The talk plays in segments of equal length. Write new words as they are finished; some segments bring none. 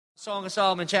Song of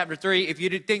Solomon, chapter 3. If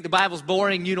you think the Bible's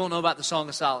boring, you don't know about the Song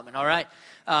of Solomon, all right?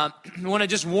 I want to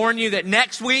just warn you that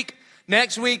next week,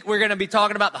 we're going to be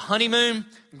talking about the honeymoon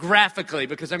graphically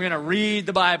because I'm going to read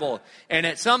the Bible. And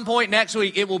at some point next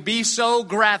week, it will be so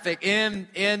graphic in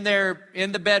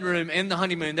the bedroom, in the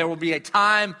honeymoon. There will be a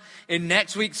time in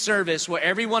next week's service where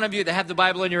every one of you that have the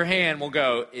Bible in your hand will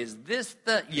go, is this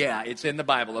the... Yeah, it's in the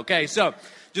Bible, okay? So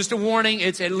just a warning,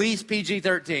 it's at least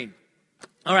PG-13.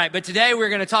 All right, but today we're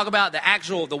going to talk about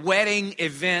the wedding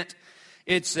event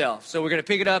itself. So we're going to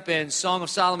pick it up in Song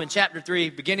of Solomon, chapter 3,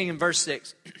 beginning in verse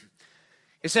 6.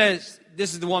 It says,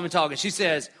 this is the woman talking. She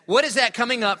says, what is that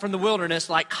coming up from the wilderness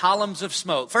like columns of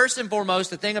smoke? First and foremost,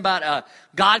 the thing about a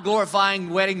God-glorifying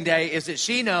wedding day is that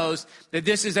she knows that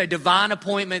this is a divine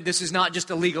appointment. This is not just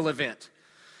a legal event.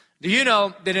 Do you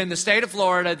know that in the state of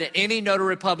Florida that any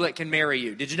notary public can marry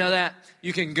you? Did you know that?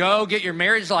 You can go get your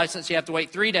marriage license. You have to wait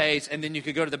 3 days, and then you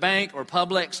could go to the bank or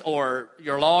Publix or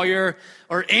your lawyer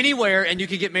or anywhere, and you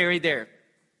could get married there.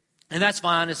 And that's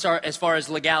fine as far as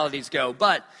legalities go.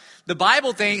 But the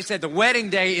Bible thinks that the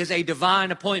wedding day is a divine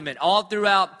appointment. All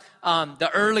throughout the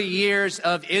early years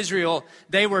of Israel,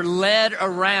 they were led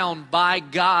around by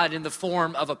God in the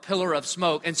form of a pillar of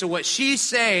smoke. And so what she's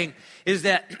saying is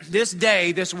that this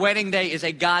day, this wedding day, is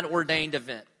a God-ordained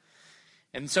event.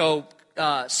 And so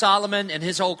Solomon and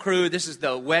his whole crew, this is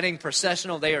the wedding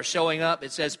processional. They are showing up.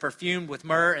 It says perfumed with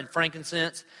myrrh and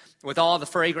frankincense, with all the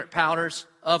fragrant powders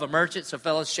of a merchant. So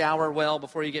fellas, shower well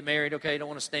before you get married, okay? You don't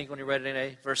want to stink when you're ready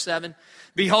today. Verse 7,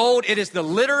 behold, it is the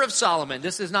litter of Solomon.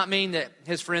 This does not mean that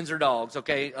his friends are dogs,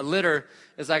 okay? A litter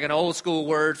is like an old school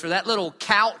word for that little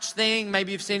couch thing.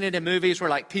 Maybe you've seen it in movies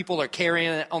where like people are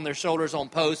carrying it on their shoulders on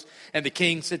posts, and the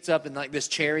king sits up in like this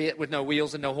chariot with no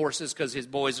wheels and no horses because his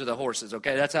boys are the horses,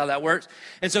 okay? That's how that works.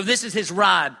 And so this is his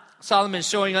ride. Solomon's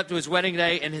showing up to his wedding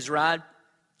day and his ride.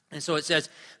 And so it says,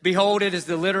 behold, it is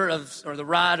the litter or the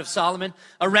ride of Solomon.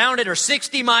 Around it are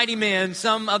 60 mighty men,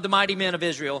 some of the mighty men of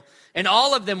Israel, and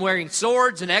all of them wearing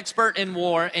swords and expert in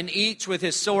war, and each with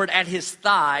his sword at his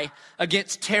thigh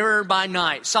against terror by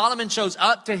night. Solomon shows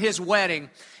up to his wedding,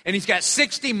 and he's got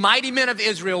 60 mighty men of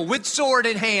Israel with sword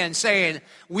in hand saying,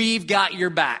 we've got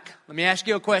your back. Let me ask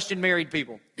you a question, married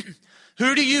people.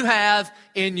 Who do you have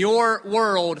in your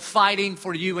world fighting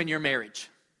for you in your marriage?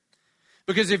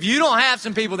 Because if you don't have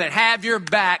some people that have your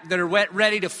back, that are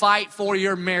ready to fight for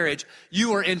your marriage,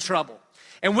 you are in trouble.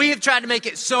 And we have tried to make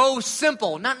it so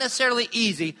simple, not necessarily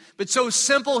easy, but so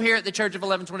simple here at the Church of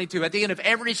 1122. At the end of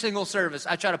every single service,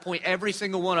 I try to point every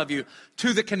single one of you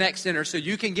to the Connect Center so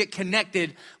you can get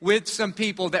connected with some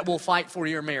people that will fight for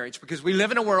your marriage. Because we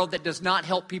live in a world that does not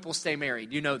help people stay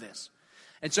married. You know this.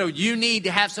 And so you need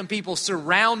to have some people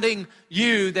surrounding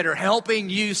you that are helping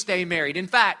you stay married. In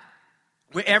fact,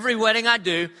 every wedding I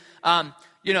do, and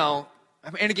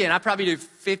again, I probably do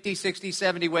 50, 60,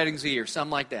 70 weddings a year,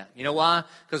 something like that. You know why?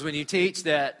 Because when you teach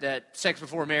that sex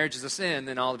before marriage is a sin,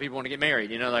 then all the people want to get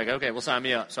married. You know, like, okay, well, sign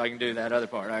me up so I can do that other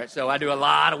part, all right? So I do a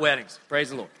lot of weddings.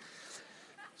 Praise the Lord.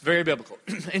 It's very biblical.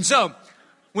 And so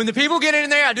when the people get in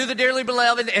there, I do the dearly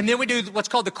beloved, and then we do what's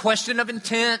called the question of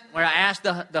intent, where I ask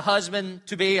the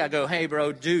husband-to-be, I go, hey,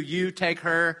 bro, do you take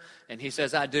her? And he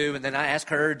says, I do. And then I ask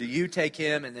her, do you take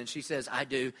him? And then she says, I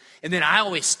do. And then I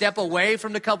always step away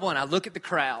from the couple and I look at the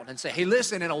crowd and say, hey,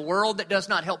 listen, in a world that does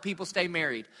not help people stay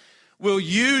married, will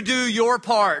you do your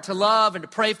part to love and to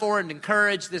pray for and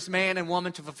encourage this man and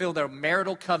woman to fulfill their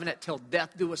marital covenant till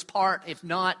death do us part? If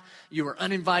not, you are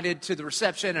uninvited to the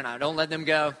reception and I don't let them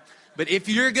go. But if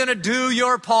you're going to do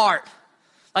your part,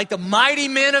 like the mighty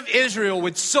men of Israel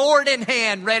with sword in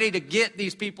hand ready to get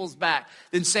these people's back,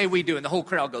 then say we do. And the whole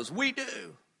crowd goes, we do.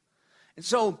 And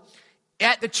so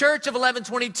at the Church of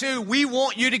 1122, we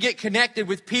want you to get connected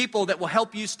with people that will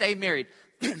help you stay married.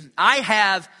 I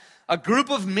have a group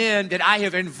of men that I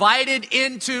have invited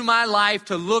into my life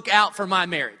to look out for my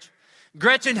marriage.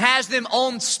 Gretchen has them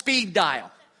on speed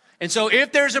dial. And so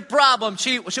if there's a problem,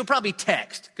 she'll probably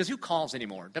text. Because who calls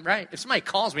anymore, right? If somebody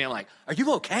calls me, I'm like, are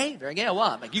you okay? They're like, yeah,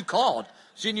 what? I'm like, you called.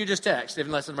 Shouldn't you just text,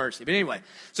 unless it's emergency? But anyway,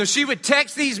 so she would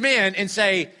text these men and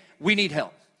say, we need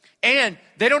help. And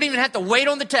they don't even have to wait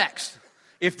on the text.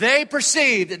 If they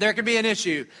perceive that there could be an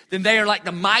issue, then they are like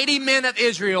the mighty men of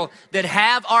Israel that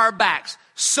have our backs,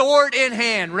 sword in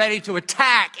hand, ready to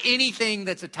attack anything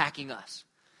that's attacking us.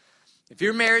 If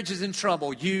your marriage is in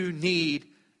trouble, you need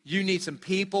some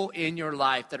people in your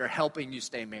life that are helping you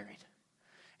stay married.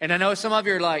 And I know some of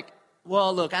you are like,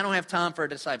 well, look, I don't have time for a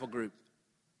disciple group.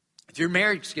 If your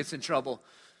marriage gets in trouble,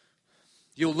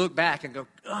 you'll look back and go,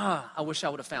 I wish I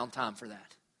would have found time for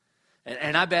that.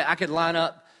 And I bet I could line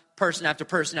up person after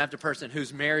person after person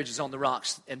whose marriage is on the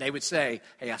rocks. And they would say,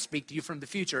 hey, I speak to you from the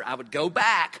future. I would go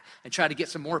back and try to get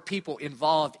some more people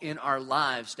involved in our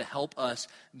lives to help us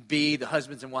be the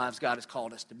husbands and wives God has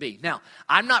called us to be. Now,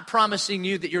 I'm not promising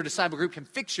you that your disciple group can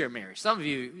fix your marriage. Some of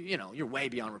you, you're way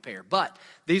beyond repair. But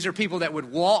these are people that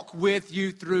would walk with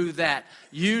you through that.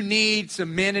 You need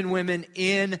some men and women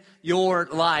in your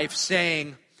life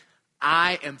saying,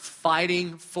 I am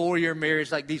fighting for your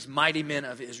marriage like these mighty men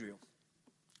of Israel.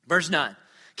 Verse 9,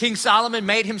 King Solomon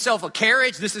made himself a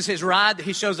carriage. This is his ride that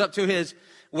he shows up to his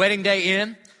wedding day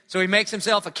in. So he makes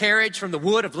himself a carriage from the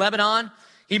wood of Lebanon.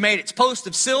 He made its post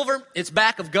of silver, its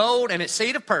back of gold, and its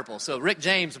seat of purple. So Rick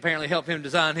James apparently helped him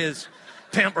design his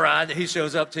pimp ride that he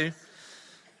shows up to.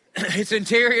 Its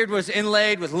interior was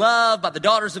inlaid with love by the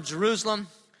daughters of Jerusalem.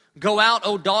 Go out,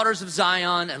 O daughters of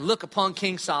Zion, and look upon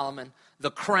King Solomon, the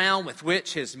crown with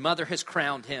which his mother has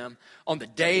crowned him on the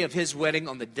day of his wedding,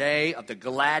 on the day of the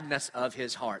gladness of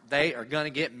his heart. They are going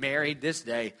to get married this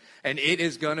day, and it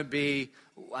is going to be,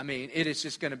 it is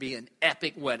just going to be an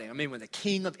epic wedding. When the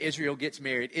king of Israel gets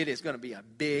married, it is going to be a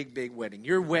big, big wedding.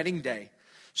 Your wedding day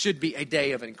should be a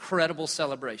day of incredible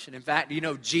celebration. In fact,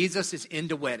 Jesus is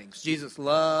into weddings. Jesus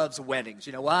loves weddings.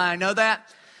 You know why I know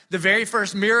that? The very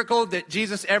first miracle that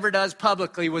Jesus ever does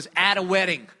publicly was at a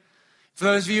wedding. For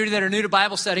those of you that are new to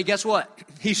Bible study, guess what?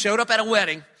 He showed up at a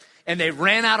wedding, and they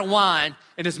ran out of wine,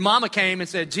 and his mama came and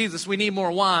said, Jesus, we need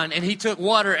more wine, and he took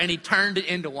water and he turned it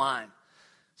into wine.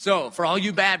 So, for all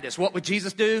you Baptists, what would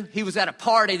Jesus do? He was at a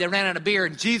party, they ran out of beer,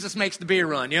 and Jesus makes the beer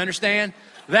run. You understand?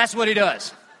 That's what he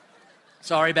does.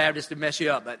 Sorry, Baptists, to mess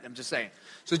you up, but I'm just saying.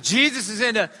 So Jesus is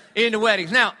into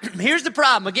weddings. Now, here's the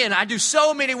problem. Again, I do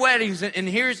so many weddings, and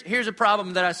here's a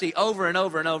problem that I see over and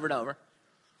over and over and over.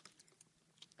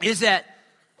 Is that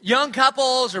young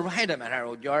couples, or hey, doesn't matter how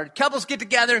old you are, couples get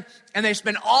together and they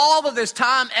spend all of this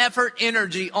time, effort,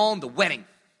 energy on the wedding.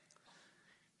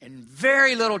 And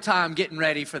very little time getting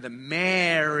ready for the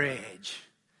marriage.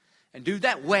 And dude,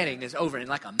 that wedding is over in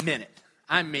like a minute.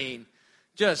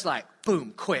 Just like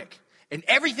boom, quick. And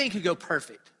everything could go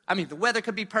perfect. The weather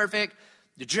could be perfect.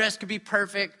 The dress could be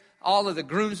perfect. All of the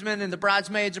groomsmen and the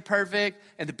bridesmaids are perfect,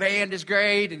 and the band is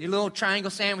great, and your little triangle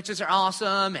sandwiches are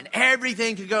awesome, and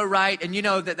everything could go right, and you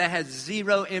know that has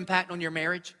zero impact on your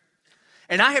marriage.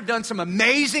 And I have done some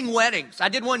amazing weddings. I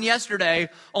did one yesterday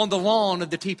on the lawn of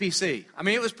the TPC.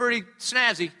 It was pretty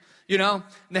snazzy, and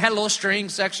they had a little string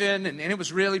section, and it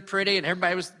was really pretty, and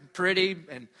everybody was pretty,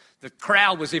 and the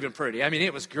crowd was even pretty.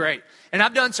 It was great. And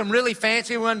I've done some really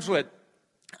fancy ones with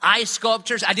ice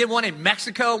sculptures. I did one in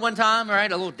Mexico one time, all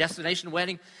right, a little destination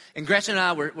wedding. And Gretchen and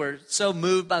I were so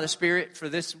moved by the Spirit for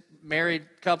this married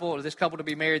couple, or this couple to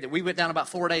be married, that we went down about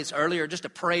 4 days earlier just to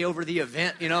pray over the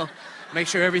event, make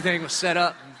sure everything was set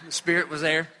up and the Spirit was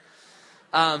there.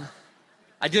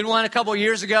 I did one a couple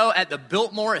years ago at the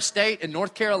Biltmore Estate in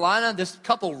North Carolina. This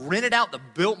couple rented out the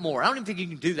Biltmore. I don't even think you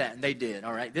can do that, and they did,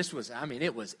 all right. This was,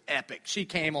 it was epic. She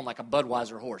came on like a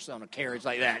Budweiser horse on a carriage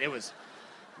like that. It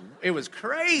was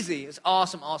crazy. It's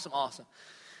awesome, awesome, awesome.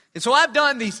 And so I've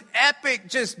done these epic,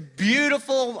 just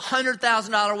beautiful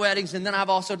 $100,000 weddings. And then I've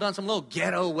also done some little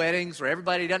ghetto weddings where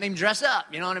everybody doesn't even dress up.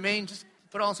 You know what I mean? Just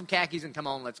put on some khakis and come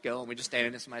on, let's go. And we just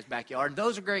stand in somebody's backyard. And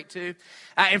those are great too.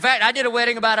 In fact, I did a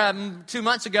wedding about 2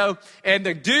 months ago. And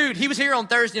the dude, he was here on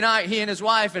Thursday night, he and his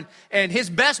wife. And his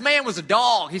best man was a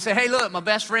dog. He said, hey, look, my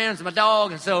best friend's my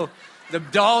dog. And so the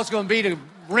dog's going to be the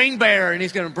ring bearer, and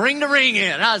he's going to bring the ring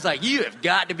in. And I was like, you have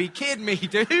got to be kidding me,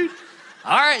 dude.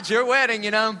 All right, it's your wedding,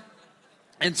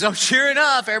 And so sure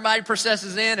enough, everybody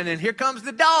processes in, and then here comes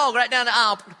the dog right down the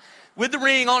aisle with the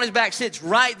ring on his back, sits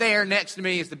right there next to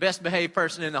me. Is the best behaved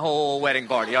person in the whole wedding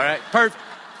party, all right? Perfect.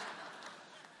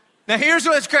 Now here's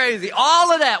what's crazy.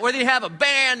 All of that, whether you have a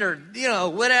band or,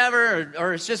 whatever,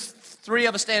 or it's just three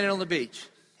of us standing on the beach,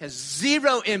 has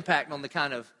zero impact on the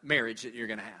kind of marriage that you're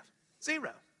going to have.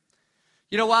 Zero.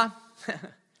 You know why?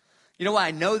 You know why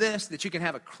I know this? That you can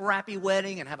have a crappy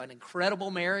wedding and have an incredible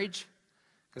marriage?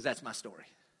 Because that's my story.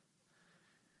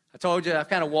 I told you, I've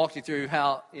kind of walked you through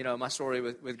how, my story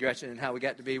with Gretchen and how we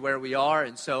got to be where we are.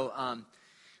 And so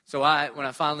when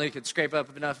I finally could scrape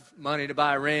up enough money to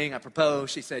buy a ring, I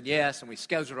proposed. She said yes, and we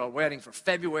scheduled our wedding for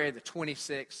February the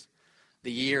 26th,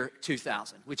 the year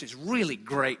 2000, which is really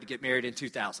great to get married in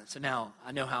 2000. So now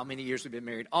I know how many years we've been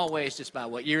married, always just by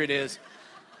what year it is.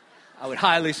 I would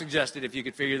highly suggest it if you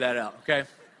could figure that out, okay?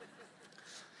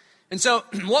 And so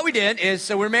what we did is,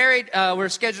 so we're married, we're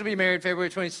scheduled to be married February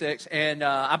 26th, and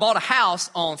I bought a house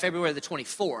on February the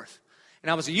 24th. And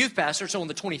I was a youth pastor, so on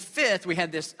the 25th, we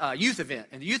had this youth event.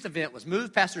 And the youth event was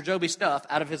move Pastor Joby's stuff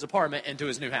out of his apartment into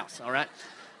his new house, all right?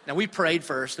 Now, we prayed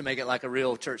first to make it like a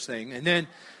real church thing. And then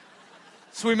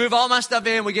So we move all my stuff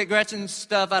in. We get Gretchen's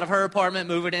stuff out of her apartment,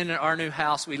 move it into our new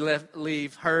house. We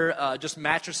leave her just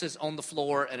mattresses on the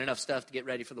floor and enough stuff to get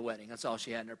ready for the wedding. That's all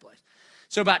she had in her place.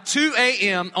 So about 2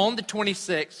 a.m. on the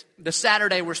 26th, the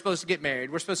Saturday we're supposed to get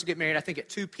married. We're supposed to get married, I think, at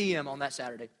 2 p.m. on that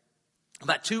Saturday.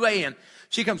 About 2 a.m.,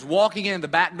 she comes walking in the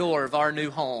back door of our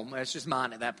new home. It's just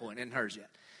mine at that point, isn't hers yet.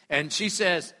 And she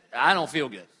says, I don't feel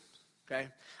good, okay?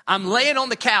 I'm laying on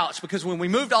the couch because when we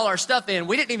moved all our stuff in,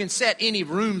 we didn't even set any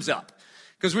rooms up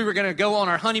because we were going to go on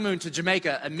our honeymoon to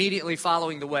Jamaica immediately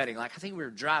following the wedding. Like, I think we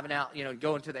were driving out,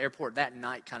 going to the airport that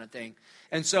night kind of thing.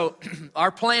 And so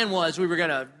our plan was we were going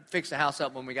to fix the house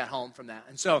up when we got home from that.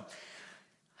 And so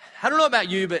I don't know about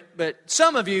you, but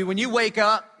some of you, when you wake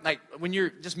up, like when you're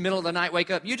just middle of the night wake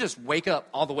up, you just wake up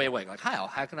all the way awake. Like, how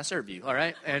can I serve you? All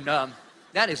right? And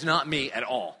that is not me at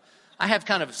all. I have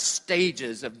kind of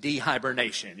stages of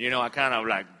dehibernation. I kind of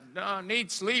like, no, I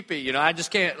need sleepy. I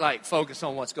just can't like focus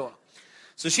on what's going on.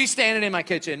 So she's standing in my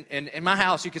kitchen, and in my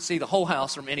house, you could see the whole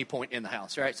house from any point in the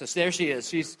house, right? So there she is.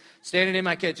 She's standing in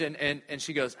my kitchen, and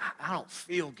she goes, I don't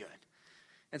feel good.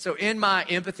 And so in my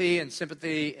empathy and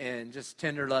sympathy and just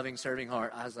tender, loving, serving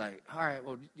heart, I was like, all right,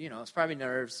 well, it's probably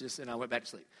nerves, and I went back to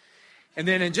sleep. And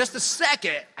then in just a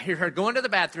second, I hear her go into the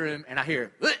bathroom, and I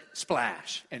hear,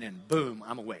 splash, and then boom,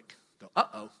 I'm awake. I go,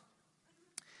 uh-oh.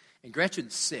 And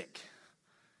Gretchen's sick.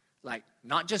 Like,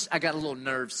 not just I got a little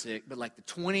nerve sick, but like the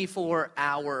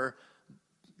 24-hour,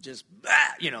 just,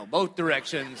 both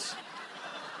directions,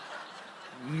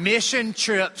 mission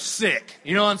trip sick.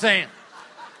 You know what I'm saying?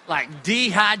 Like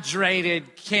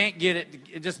dehydrated, can't get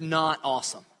it, just not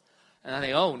awesome. And I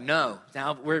think, oh no.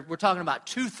 Now we're talking about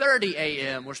 2:30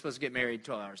 a.m. We're supposed to get married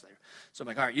 12 hours later. So I'm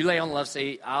like, all right, you lay on the love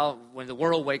seat. When the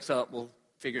world wakes up, we'll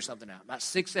figure something out. About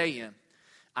 6 a.m.,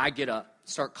 I get up,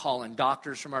 start calling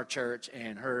doctors from our church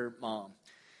and her mom.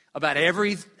 About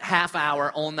every half hour,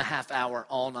 on the half hour,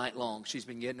 all night long, she's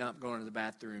been getting up, going to the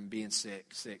bathroom, being sick.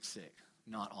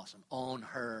 Not awesome. On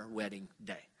her wedding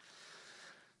day.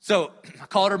 So I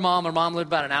called her mom. Her mom lived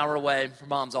about an hour away. Her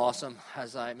mom's awesome. I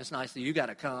was like, Miss Nicely, you got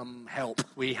to come help.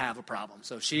 We have a problem.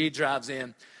 So she drives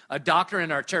in. A doctor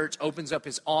in our church opens up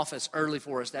his office early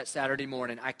for us that Saturday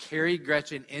morning. I carry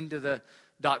Gretchen into the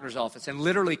doctor's office and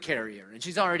literally carry her. And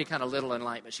she's already kind of little and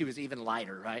light, but she was even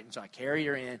lighter, right? And so I carry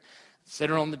her in,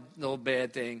 sit her on the little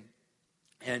bed thing.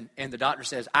 And the doctor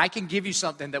says, I can give you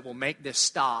something that will make this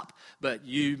stop, but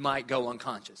you might go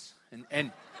unconscious.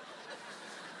 And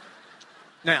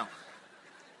now,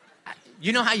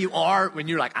 you know how you are when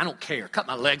you're like, I don't care. Cut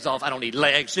my legs off. I don't need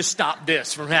legs. Just stop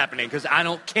this from happening because I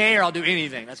don't care. I'll do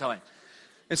anything. That's how I am.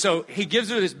 And so he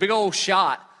gives her this big old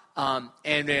shot.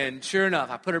 And then sure enough,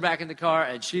 I put her back in the car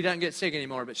and she doesn't get sick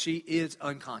anymore, but she is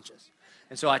unconscious.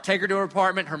 And so I take her to her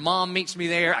apartment. Her mom meets me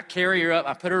there. I carry her up.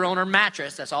 I put her on her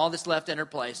mattress. That's all that's left in her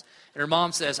place. And her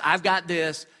mom says, I've got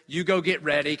this. You go get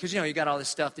ready because, you got all this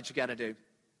stuff that you got to do.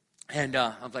 And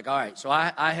I was like, all right. So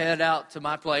I head out to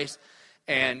my place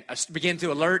and I begin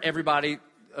to alert everybody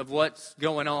of what's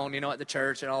going on, at the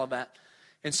church and all of that.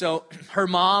 And so her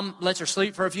mom lets her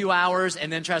sleep for a few hours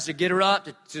and then tries to get her up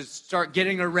to start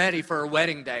getting her ready for her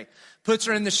wedding day. Puts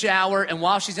her in the shower, and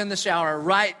while she's in the shower,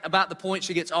 right about the point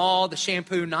she gets all the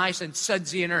shampoo nice and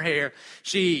sudsy in her hair,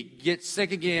 she gets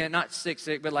sick again, not sick,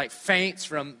 but like faints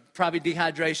from probably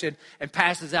dehydration and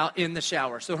passes out in the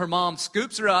shower. So her mom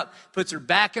scoops her up, puts her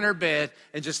back in her bed,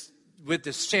 and just with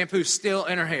the shampoo still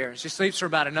in her hair. She sleeps for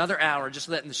about another hour, just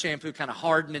letting the shampoo kind of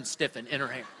harden and stiffen in her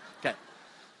hair. Okay.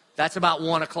 That's about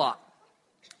 1 o'clock.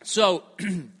 So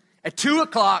at 2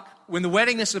 o'clock, when the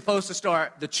wedding is supposed to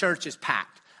start, the church is packed.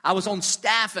 I was on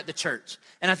staff at the church,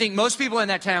 and I think most people in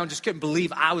that town just couldn't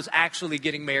believe I was actually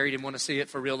getting married and want to see it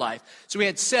for real life. So we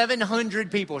had 700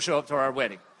 people show up to our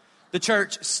wedding. The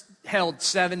church held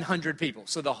 700 people,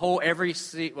 so every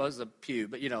seat was a pew,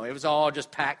 but it was all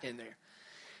just packed in there.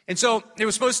 And so it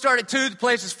was supposed to start at 2. The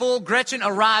place is full. Gretchen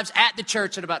arrives at the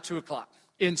church at about 2 o'clock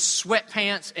in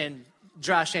sweatpants and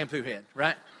dry shampoo head,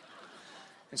 right?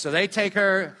 And so they take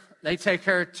her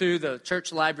to the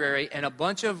church library, and a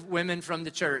bunch of women from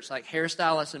the church, like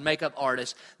hairstylists and makeup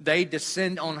artists, they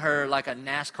descend on her like a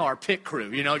NASCAR pit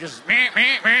crew, just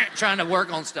trying to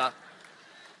work on stuff.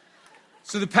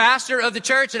 So the pastor of the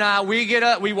church and I,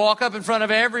 we walk up in front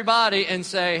of everybody and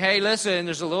say, hey, listen,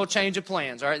 there's a little change of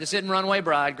plans, all right? This isn't Runaway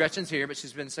Bride. Gretchen's here, but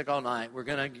she's been sick all night.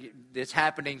 It's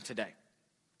happening today.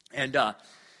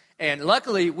 And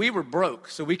luckily, we were broke,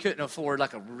 so we couldn't afford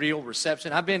like a real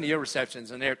reception. I've been to your receptions,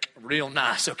 and they're real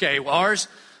nice, okay? Well, ours,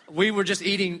 we were just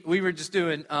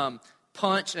doing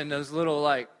punch and those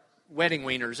little wedding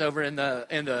wieners over in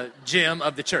the gym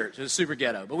of the church. It was super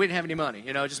ghetto, but we didn't have any money.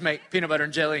 Just make peanut butter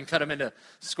and jelly and cut them into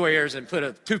squares and put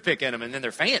a toothpick in them, and then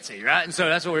they're fancy, right? And so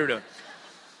that's what we were doing.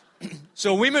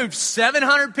 So we moved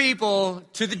 700 people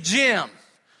to the gym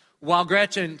while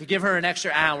Gretchen, to give her an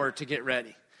extra hour to get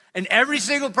ready. And every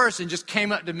single person just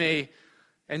came up to me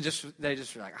and they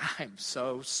just were like, I'm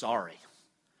so sorry.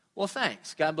 Well,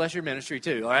 thanks. God bless your ministry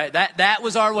too, all right? That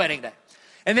was our wedding day.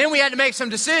 And then we had to make some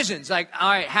decisions, like, all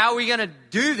right, how are we going to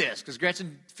do this? Because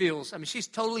Gretchen feels, she's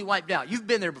totally wiped out. You've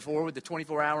been there before with the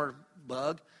 24-hour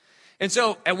bug. And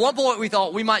so at one point we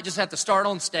thought we might just have to start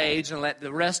on stage and let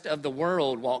the rest of the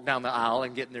world walk down the aisle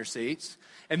and get in their seats.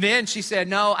 And then she said,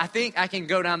 no, I think I can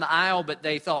go down the aisle, but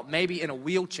they thought maybe in a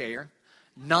wheelchair.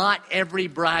 Not every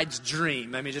bride's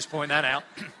dream. Let me just point that out.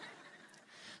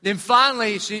 Then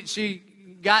finally she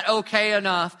got okay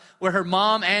enough where her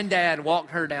mom and dad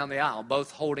walked her down the aisle,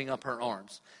 both holding up her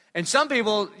arms. And some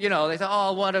people, they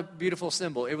thought, oh, what a beautiful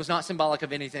symbol. It was not symbolic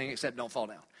of anything except don't fall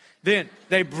down. Then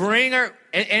they bring her,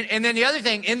 and then the other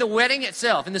thing, in the wedding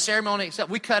itself, in the ceremony itself,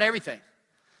 we cut everything.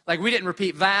 Like, we didn't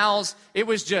repeat vows. It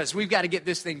was just, we've got to get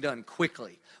this thing done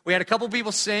quickly. We had a couple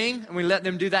people sing, and we let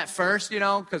them do that first,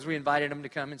 because we invited them to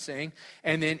come and sing.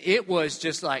 And then it was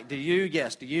just like, do you?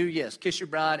 Yes. Do you? Yes. Kiss your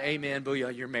bride. Amen.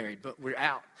 Booyah. You're married. But we're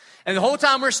out. And the whole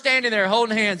time we're standing there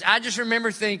holding hands, I just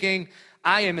remember thinking,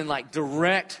 I am in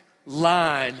direct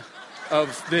line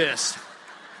of this.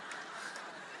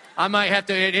 I might have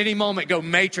to at any moment go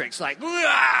Matrix, but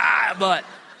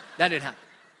that didn't happen.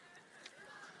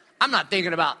 I'm not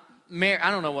thinking about marriage.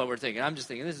 I don't know what we're thinking. I'm just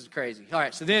thinking, this is crazy. All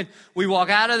right, so then we walk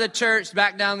out of the church,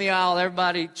 back down the aisle,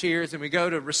 everybody cheers, and we go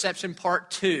to reception part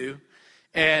 2.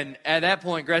 And at that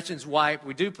point, Gretchen's wife,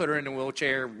 we do put her in a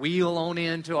wheelchair, wheel on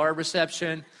into our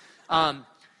reception.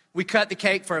 We cut the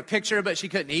cake for a picture, but she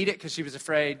couldn't eat it because she was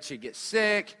afraid she'd get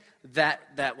sick.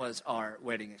 That was our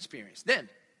wedding experience. Then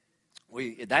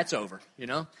that's over,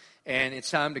 and it's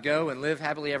time to go and live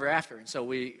happily ever after. And so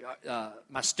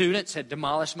my students had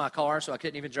demolished my car, so I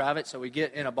couldn't even drive it. So we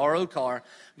get in a borrowed car,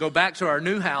 go back to our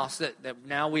new house that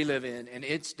now we live in, and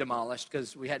it's demolished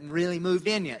because we hadn't really moved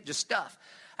in yet, just stuff.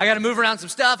 I got to move around some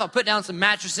stuff. I put down some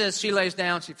mattresses. She lays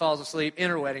down. She falls asleep in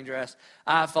her wedding dress.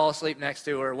 I fall asleep next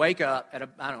to her, wake up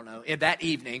in that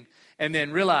evening, and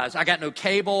then realize I got no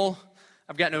cable.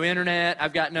 I've got no internet.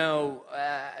 I've got no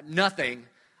nothing.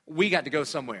 We got to go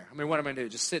somewhere. what am I going to do?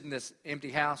 Just sit in this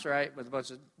empty house, right, with a bunch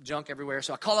of junk everywhere?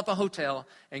 So I call up a hotel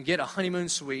and get a honeymoon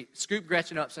suite, scoop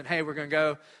Gretchen up, said, hey, we're going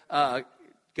to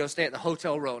go stay at the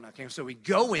Hotel Roanoke. Okay, so we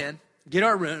go in, get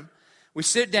our room. We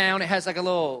sit down. It has a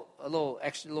little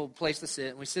extra place to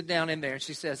sit. And we sit down in there, and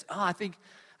she says, oh, I think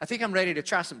I'm ready to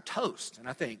try some toast. And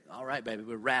I think, all right, baby,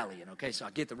 we're rallying, okay? So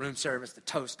I get the room service. The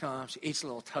toast comes. She eats a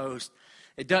little toast.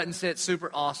 It doesn't sit super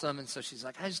awesome, and so she's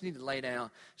like, I just need to lay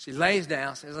down. She lays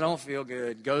down, says, I don't feel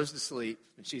good, goes to sleep,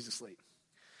 and she's asleep.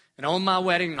 And on my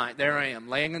wedding night, there I am,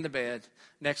 laying in the bed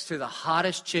next to the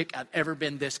hottest chick I've ever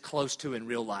been this close to in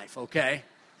real life, okay?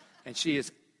 And she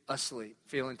is asleep,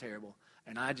 feeling terrible.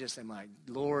 And I just am like,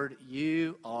 Lord,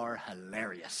 you are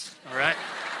hilarious, all right?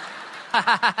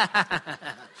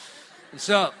 And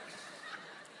so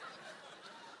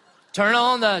turn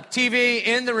on the TV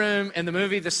in the room, and the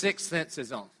movie The Sixth Sense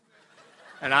is on.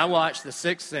 And I watched The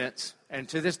Sixth Sense, and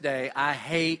to this day, I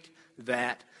hate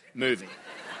that movie.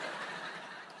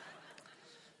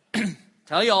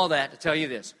 Tell you all that to tell you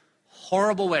this.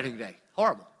 Horrible wedding day.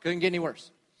 Horrible. Couldn't get any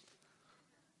worse.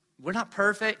 We're not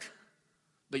perfect,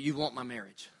 but you want my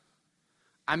marriage.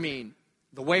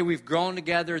 The way we've grown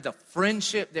together, the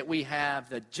friendship that we have,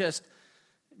 the just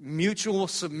mutual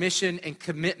submission and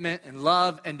commitment and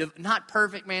love, and not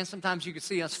perfect, man. Sometimes you can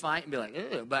see us fight and be like,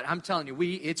 ew, but I'm telling you,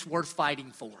 it's worth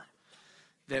fighting for.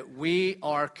 That we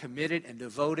are committed and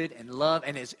devoted and love,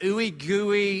 and it's ooey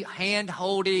gooey,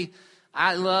 hand-holdy.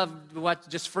 I love what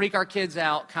just freak our kids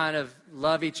out, kind of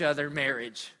love each other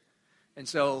marriage. And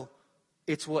so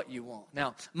it's what you want.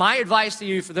 Now, my advice to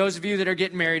you, for those of you that are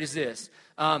getting married, is this.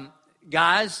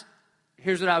 Guys,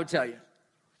 here's what I would tell you.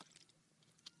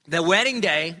 The wedding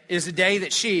day is the day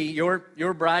that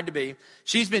your bride-to-be,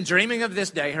 she's been dreaming of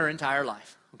this day her entire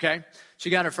life, okay?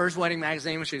 She got her first wedding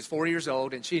magazine when she was 4 years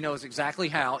old, and she knows exactly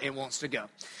how it wants to go.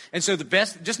 And so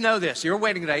just know this, your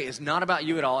wedding day is not about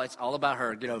you at all. It's all about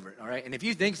her. Get over it, all right? And if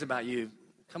you think it's about you,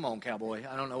 come on, cowboy.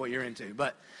 I don't know what you're into.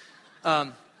 But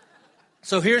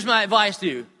so here's my advice to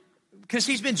you, because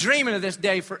she's been dreaming of this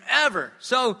day forever.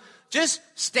 So just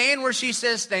stand where she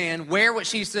says stand, wear what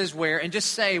she says wear, and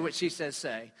just say what she says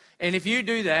say. And if you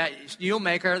do that, you'll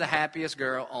make her the happiest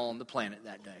girl on the planet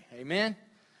that day. Amen?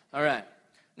 All right.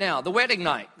 Now, the wedding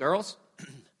night, girls.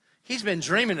 He's been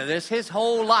dreaming of this his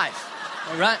whole life,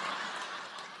 all right?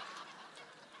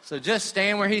 So just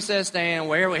stand where he says stand,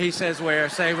 wear what he says wear,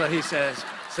 say what he says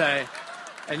say,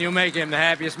 and you'll make him the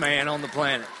happiest man on the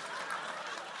planet.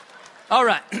 All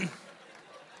right.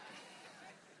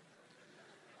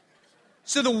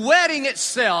 So the wedding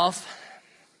itself,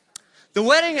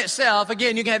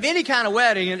 again, you can have any kind of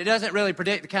wedding, and it doesn't really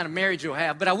predict the kind of marriage you'll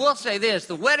have. But I will say this,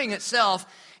 the wedding itself,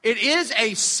 it is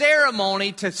a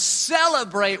ceremony to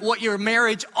celebrate what your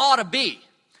marriage ought to be.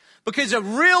 Because a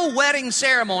real wedding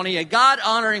ceremony, a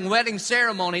God-honoring wedding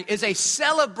ceremony, is a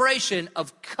celebration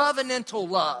of covenantal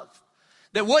love.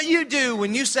 That what you do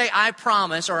when you say, I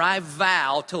promise, or I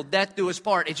vow till death do us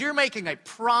part, is you're making a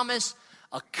promise,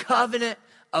 a covenant,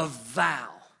 a vow.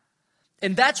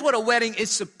 And that's what a wedding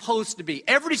is supposed to be.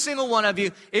 Every single one of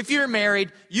you, if you're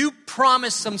married, you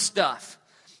promise some stuff.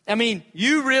 I mean,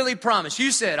 you really promise. You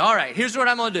said, all right, here's what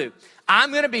I'm going to do.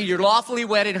 I'm going to be your lawfully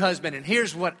wedded husband, and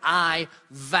here's what I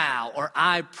vow or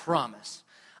I promise.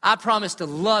 I promise to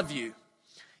love you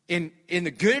in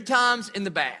the good times, in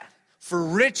the bad, for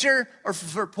richer or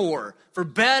for poorer, for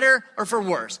better or for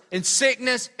worse, in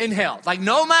sickness, in health. Like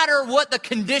no matter what the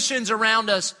conditions around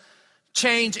us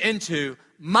change into,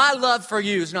 my love for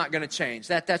you is not going to change.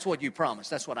 That's what you promised.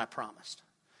 That's what I promised.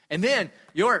 And then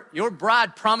your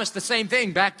bride promised the same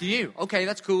thing back to you. Okay,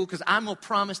 that's cool, because I'm going to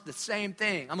promise the same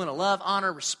thing. I'm going to love,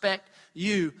 honor, respect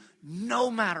you no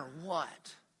matter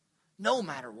what. No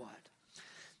matter what.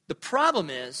 The problem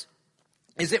is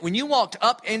that when you walked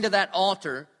up into that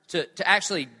altar to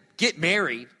actually get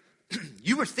married,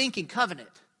 you were thinking covenant.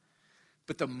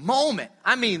 But the moment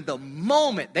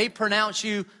they pronounce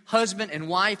you husband and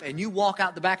wife and you walk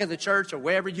out the back of the church or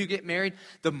wherever you get married,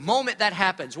 the moment that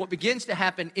happens, what begins to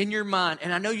happen in your mind,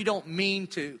 and I know you don't mean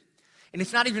to, and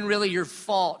it's not even really your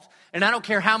fault, and I don't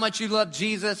care how much you love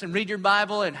Jesus and read your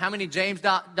Bible and how many James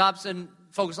Dobson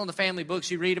Focus on the Family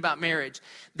books you read about marriage,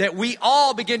 that we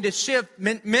all begin to shift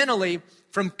mentally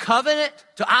from covenant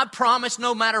to I promise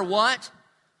no matter what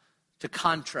to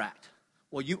contract.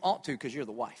 Well, you ought to, because you're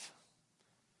the wife.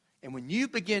 And when you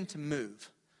begin to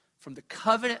move from the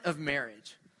covenant of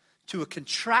marriage to a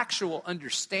contractual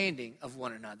understanding of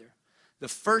one another, the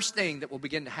first thing that will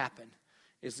begin to happen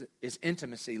is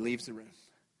intimacy leaves the room.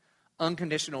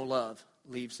 Unconditional love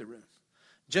leaves the room.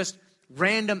 Just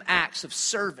random acts of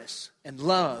service and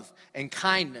love and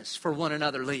kindness for one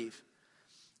another leave.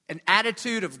 An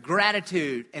attitude of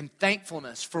gratitude and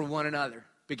thankfulness for one another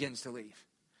begins to leave.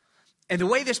 And the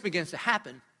way this begins to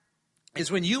happen is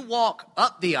when you walk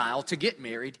up the aisle to get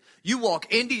married, you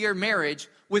walk into your marriage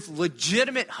with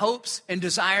legitimate hopes and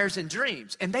desires and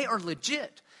dreams. And they are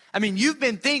legit. I mean, you've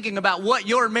been thinking about what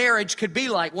your marriage could be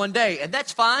like one day. And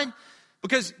that's fine,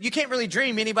 because you can't really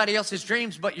dream anybody else's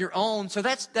dreams but your own. So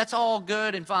that's all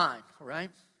good and fine, all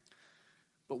right?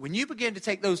 But when you begin to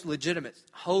take those legitimate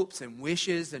hopes and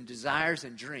wishes and desires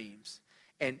and dreams,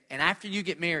 and after you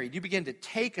get married, you begin to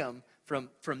take them from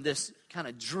this kind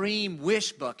of dream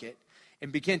wish bucket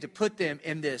and begin to put them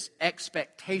in this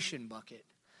expectation bucket,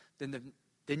 then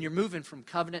you're moving from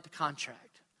covenant to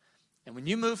contract. And when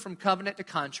you move from covenant to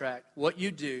contract, what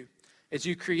you do is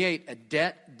you create a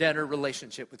debt-debtor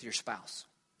relationship with your spouse.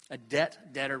 A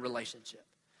debt-debtor relationship.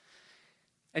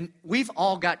 And we've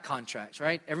all got contracts,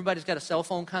 right? Everybody's got a cell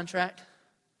phone contract.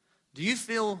 Do you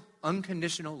feel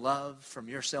unconditional love from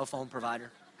your cell phone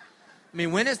provider? I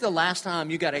mean, when is the last time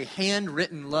you got a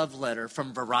handwritten love letter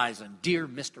from Verizon? Dear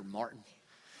Mr. Martin,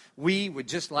 we would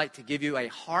just like to give you a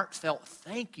heartfelt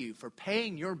thank you for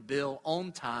paying your bill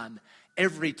on time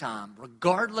every time,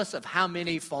 regardless of how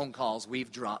many phone calls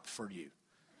we've dropped for you.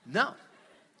 No.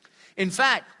 In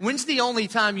fact, when's the only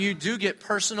time you do get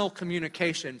personal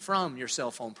communication from your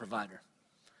cell phone provider?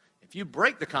 If you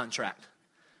break the contract,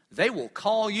 they will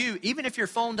call you, even if your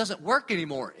phone doesn't work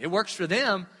anymore. It works for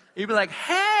them. You'd be like,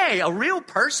 hey, a real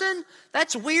person?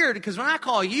 That's weird, because when I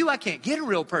call you, I can't get a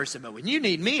real person. But when you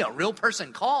need me, a real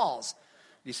person calls.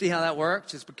 You see how that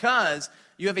works? It's because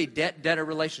you have a debt-debtor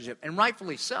relationship, and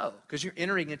rightfully so, because you're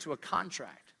entering into a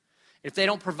contract. If they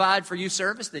don't provide for you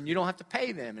service, then you don't have to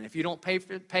pay them. And if you don't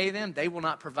pay them, they will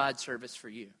not provide service for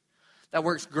you. That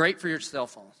works great for your cell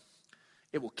phone.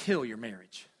 It will kill your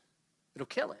marriage. It'll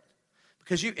kill it,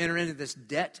 because you enter into this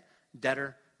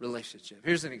debt-debtor relationship.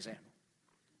 Here's an example.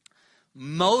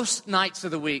 Most nights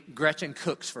of the week, Gretchen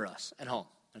cooks for us at home,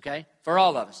 okay? For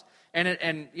all of us.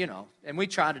 And we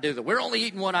try to do we're only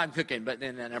eating what I'm cooking, but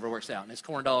then that never works out. And it's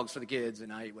corn dogs for the kids,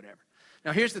 and I eat whatever.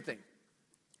 Now, here's the thing.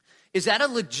 Is that a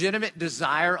legitimate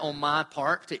desire on my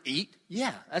part to eat?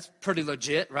 Yeah, that's pretty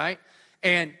legit, right?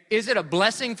 And is it a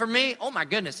blessing for me? Oh my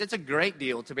goodness, it's a great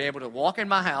deal to be able to walk in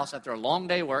my house after a long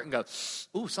day of work and go,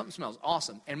 ooh, something smells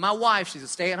awesome. And my wife, she's a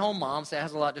stay-at-home mom, so that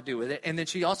has a lot to do with it. And then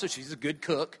she's a good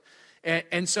cook.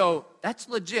 And so that's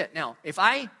legit. Now, if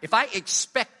I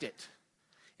expect it,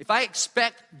 if I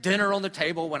expect dinner on the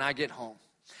table when I get home,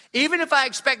 even if I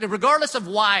expect it, regardless of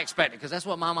why I expect it, because that's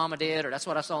what my mama did, or that's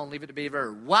what I saw on Leave It to Beaver,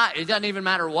 or why, it doesn't even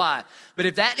matter why. But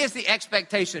if that is the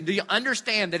expectation, do you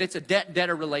understand that it's a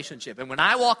debt-debtor relationship? And when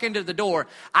I walk into the door,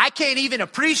 I can't even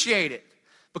appreciate it,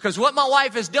 because what my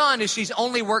wife has done is she's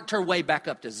only worked her way back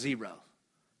up to zero,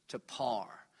 to par.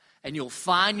 And you'll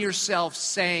find yourself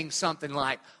saying something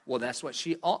like, well, that's what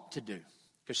she ought to do,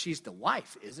 because she's the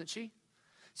wife, isn't she?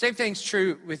 Same thing's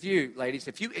true with you, ladies.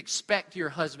 If you expect your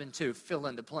husband to fill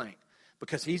in the blank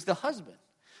because he's the husband,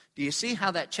 do you see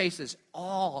how that chases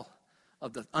all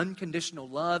of the unconditional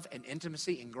love and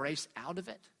intimacy and grace out of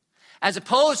it? As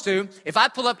opposed to, if I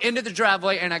pull up into the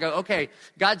driveway and I go, okay,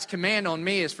 God's command on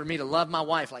me is for me to love my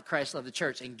wife like Christ loved the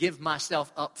church and give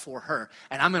myself up for her.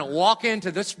 And I'm going to walk into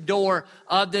this door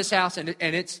of this house, and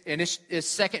it's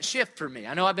second shift for me.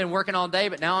 I know I've been working all day,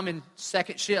 but now I'm in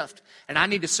second shift. And I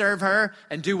need to serve her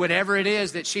and do whatever it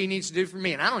is that she needs to do for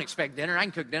me. And I don't expect dinner. I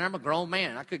can cook dinner. I'm a grown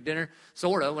man. I cooked dinner,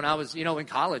 sort of, when I was, in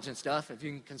college and stuff, if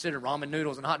you can consider ramen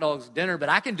noodles and hot dogs dinner. But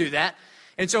I can do that.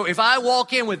 And so if I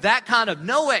walk in with that kind of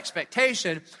no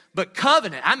expectation, but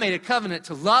covenant, I made a covenant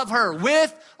to love her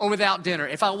with or without dinner.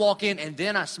 If I walk in and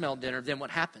then I smell dinner, then what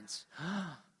happens?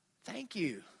 Thank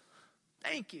you.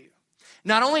 Thank you.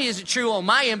 Not only is it true on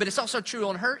my end, but it's also true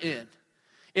on her end.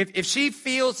 If she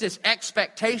feels this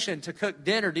expectation to cook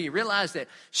dinner, do you realize that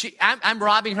I'm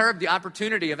robbing her of the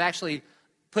opportunity of actually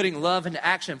putting love into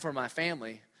action for my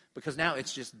family, because now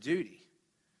it's just duty.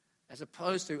 As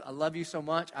opposed to, I love you so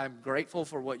much, I'm grateful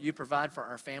for what you provide for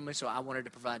our family, so I wanted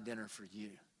to provide dinner for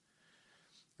you.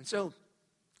 And so,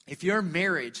 if your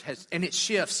marriage has, and it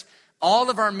shifts, all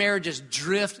of our marriages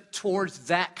drift towards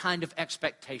that kind of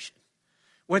expectation,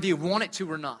 whether you want it to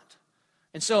or not.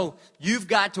 And so, you've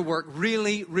got to work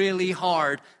really, really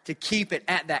hard to keep it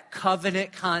at that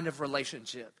covenant kind of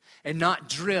relationship and not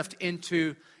drift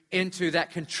into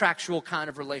that contractual kind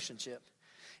of relationship.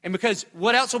 And because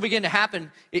what else will begin to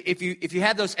happen if you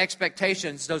have those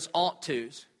expectations, those ought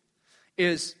tos,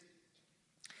 is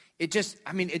it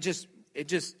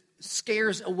just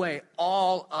scares away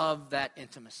all of that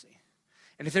intimacy.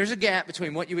 And if there's a gap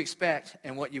between what you expect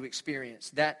and what you experience,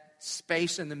 that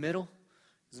space in the middle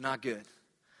is not good.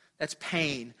 That's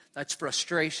pain, that's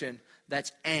frustration,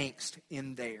 that's angst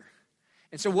in there.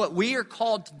 And so what we are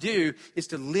called to do is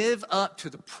to live up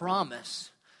to the promise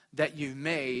that you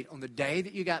made on the day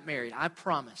that you got married. I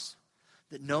promise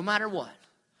that no matter what,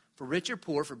 for rich or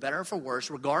poor, for better or for worse,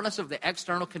 regardless of the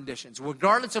external conditions,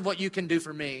 regardless of what you can do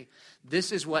for me,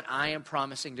 this is what I am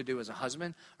promising to do as a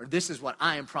husband, or this is what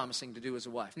I am promising to do as a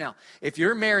wife. Now, if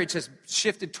your marriage has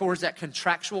shifted towards that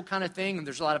contractual kind of thing, and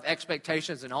there's a lot of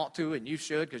expectations and ought to, and you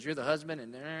should because you're the husband,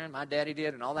 and my daddy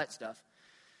did, and all that stuff,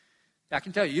 I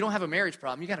can tell you, you don't have a marriage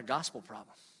problem, you got a gospel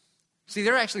problem. See,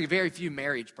 there are actually very few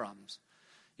marriage problems.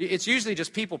 It's usually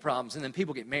just people problems, and then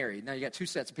people get married. Now you got two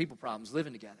sets of people problems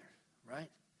living together, right?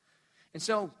 And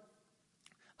so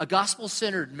a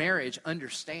gospel-centered marriage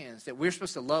understands that we're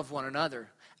supposed to love one another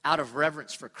out of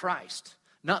reverence for Christ,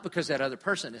 not because that other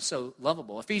person is so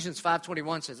lovable. Ephesians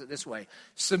 5:21 says it this way: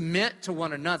 submit to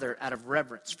one another out of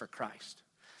reverence for Christ.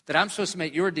 That I'm supposed to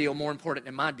make your deal more important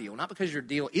than my deal, not because your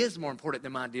deal is more important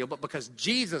than my deal, but because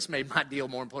Jesus made my deal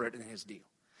more important than his deal.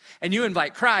 And you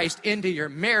invite Christ into your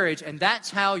marriage, and that's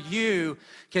how you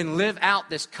can live out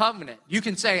this covenant. You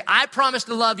can say, I promise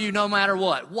to love you no matter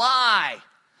what. Why?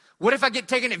 What if I get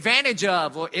taken advantage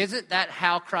of? Well, isn't that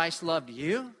how Christ loved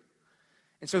you?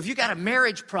 And so if you got a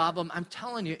marriage problem, I'm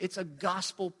telling you, it's a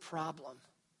gospel problem.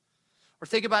 Or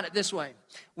think about it this way.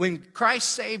 When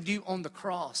Christ saved you on the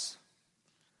cross,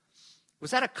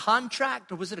 was that a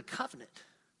contract or was it a covenant?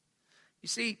 You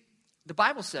see, the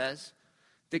Bible says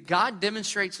that God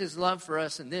demonstrates his love for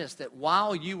us in this, that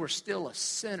while you were still a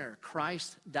sinner,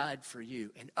 Christ died for you.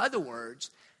 In other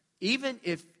words, even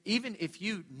if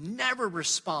you never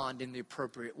respond in the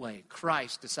appropriate way,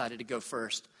 Christ decided to go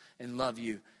first and love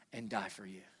you and die for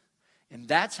you. And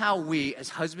that's how we, as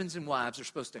husbands and wives, are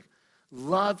supposed to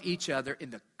love each other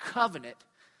in the covenant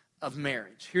of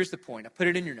marriage. Here's the point. I put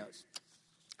it in your notes.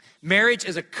 Marriage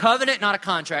is a covenant, not a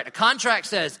contract. A contract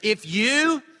says, if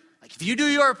you do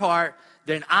your part,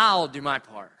 then I'll do my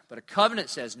part. But a covenant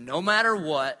says, no matter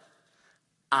what,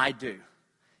 I do.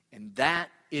 And that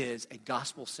is a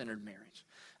gospel-centered marriage.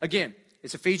 Again,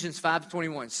 it's Ephesians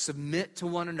 5:21. Submit to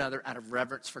one another out of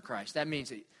reverence for Christ. That means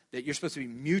that that you're supposed to be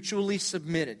mutually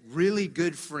submitted, really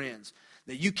good friends,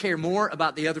 that you care more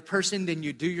about the other person than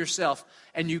you do yourself,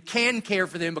 and you can care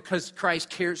for them because Christ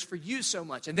cares for you so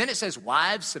much. And then it says,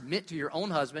 wives, submit to your own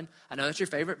husband. I know that's your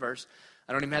favorite verse.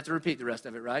 I don't even have to repeat the rest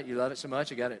of it, right? You love it so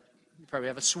much, you got it. You probably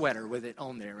have a sweater with it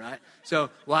on there, right?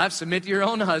 So, wives, submit to your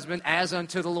own husband as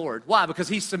unto the Lord. Why? Because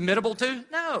he's submittable to?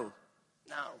 No.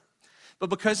 But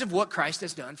because of what Christ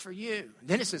has done for you. And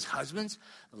then it says, husbands,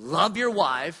 love your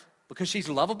wife because she's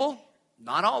lovable.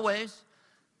 Not always.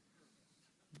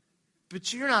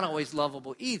 But you're not always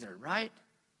lovable either, right?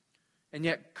 And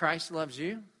yet Christ loves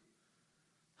you.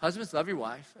 Husbands, love your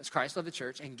wife as Christ loved the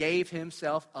church and gave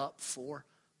himself up for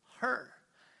her.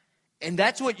 And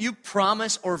that's what you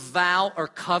promise or vow or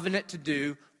covenant to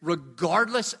do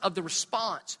regardless of the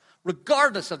response.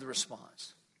 Regardless of the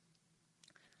response.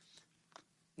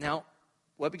 Now,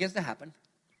 what begins to happen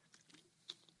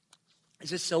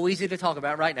is it's so easy to talk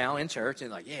about right now in church and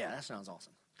like, yeah, that sounds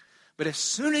awesome. But as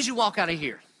soon as you walk out of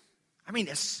here,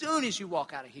 as soon as you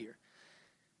walk out of here,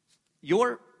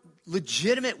 your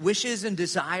legitimate wishes and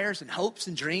desires and hopes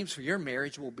and dreams for your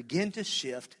marriage will begin to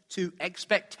shift to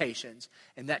expectations,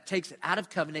 and that takes it out of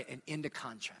covenant and into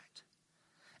contract.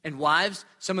 And wives,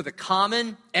 some of the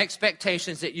common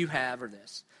expectations that you have are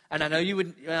this. And I know you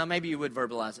would, maybe you would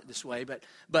verbalize it this way,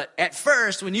 but at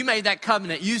first, when you made that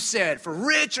covenant, you said for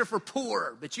rich or for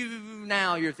poor. But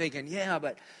now you're thinking, yeah,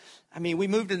 but we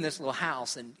moved in this little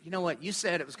house, and you know what? You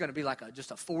said it was going to be like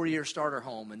just a 4-year starter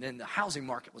home, and then the housing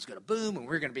market was going to boom, and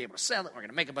we're going to be able to sell it. We're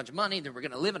going to make a bunch of money, and then we're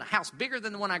going to live in a house bigger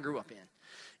than the one I grew up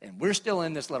in. And we're still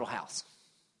in this little house.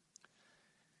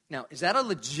 Now, is that a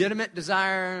legitimate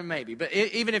desire? Maybe. But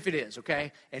even if it is,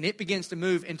 okay, and it begins to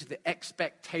move into the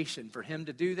expectation for him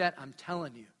to do that, I'm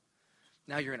telling you,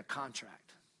 now you're in a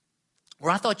contract. Where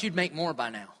I thought you'd make more by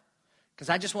now. Because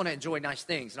I just want to enjoy nice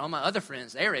things. And all my other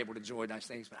friends, they're able to enjoy nice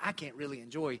things, but I can't really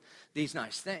enjoy these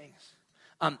nice things.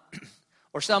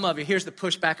 Or some of you, here's the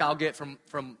pushback I'll get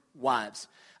from wives.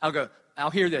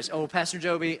 I'll hear this. Oh, Pastor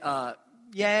Joby,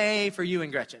 yay for you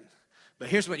and Gretchen. But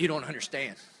here's what you don't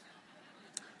understand.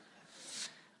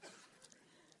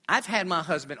 I've had my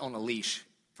husband on a leash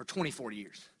for 24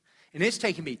 years. And it's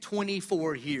taken me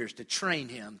 24 years to train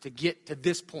him to get to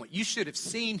this point. You should have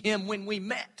seen him when we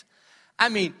met.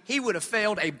 He would have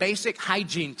failed a basic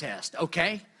hygiene test,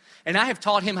 okay? And I have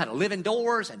taught him how to live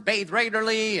indoors and bathe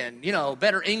regularly and,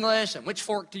 better English and which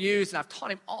fork to use. And I've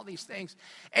taught him all these things.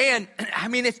 And,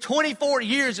 it's 24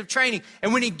 years of training.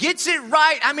 And when he gets it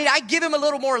right, I give him a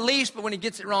little more leash, but when he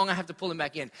gets it wrong, I have to pull him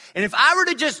back in. And if I were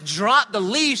to just drop the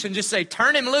leash and just say,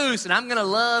 turn him loose and I'm going to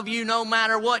love you no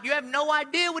matter what, you have no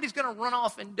idea what he's going to run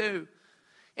off and do.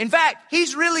 In fact,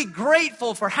 he's really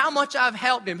grateful for how much I've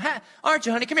helped him. Aren't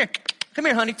you, honey? Come here. Come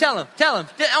here, honey. Tell him.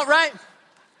 All right.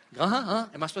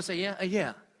 Am I supposed to say yeah?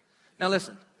 Yeah. Now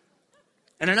listen.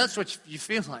 And I know that's what you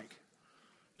feel like.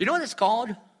 You know what it's called?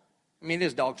 It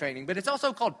is dog training, but it's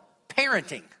also called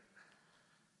parenting.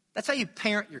 That's how you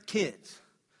parent your kids.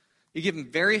 You give them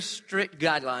very strict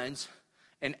guidelines,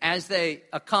 and as they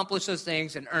accomplish those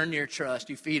things and earn your trust,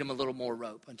 you feed them a little more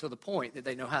rope until the point that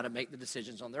they know how to make the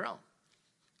decisions on their own.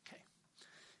 Okay.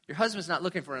 Your husband's not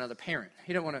looking for another parent.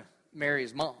 He don't want to marry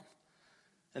his mom.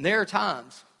 And there are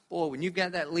times, boy, when you've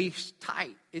got that leash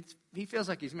tight, he feels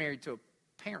like he's married to a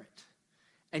parent.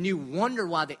 And you wonder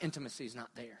why the intimacy's not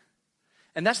there.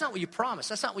 And that's not what you promised.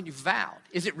 That's not what you vowed.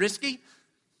 Is it risky?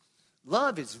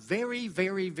 Love is very,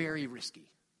 very, very risky.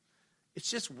 It's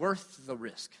just worth the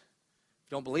risk.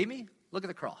 Don't believe me? Look at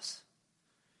the cross.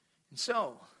 And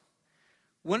so,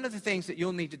 one of the things that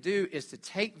you'll need to do is to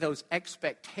take those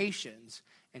expectations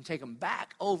and take them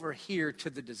back over here to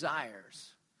the desires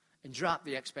and drop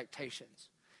the expectations.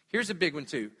 Here's a big one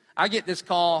too. I get this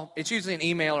call. It's usually an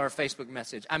email or a Facebook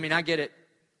message. I get it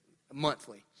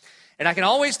monthly. And I can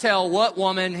always tell what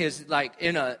woman is like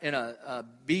in a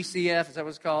BCF, is that what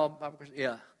it's called?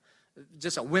 Yeah.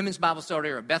 Just a women's Bible study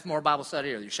or a Beth Moore Bible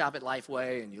study, or you shop at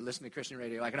Lifeway and you listen to Christian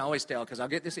radio. I can always tell because I'll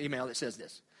get this email that says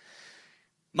this.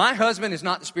 My husband is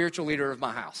not the spiritual leader of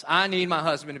my house. I need my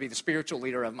husband to be the spiritual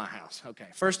leader of my house. Okay.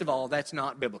 First of all, that's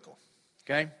not biblical.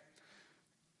 Okay.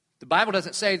 The Bible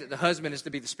doesn't say that the husband is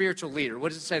to be the spiritual leader. What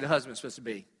does it say the husband is supposed to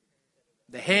be?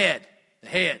 The head. The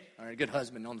head. All right, a good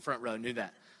husband on the front row knew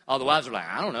that. All the wives are like,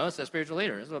 I don't know, it's that spiritual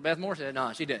leader. That's what Beth Moore said.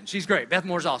 No, she didn't. She's great. Beth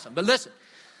Moore's awesome. But listen,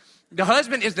 the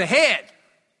husband is the head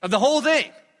of the whole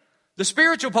thing. The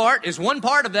spiritual part is one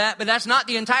part of that, but that's not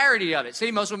the entirety of it.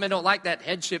 See, most women don't like that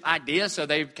headship idea, so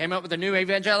they came up with a new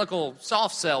evangelical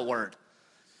soft sell word.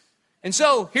 And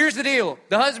so, here's the deal.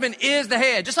 The husband is the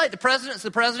head. Just like the president's the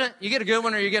president, you get a good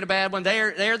one or you get a bad one,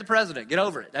 they're the president. Get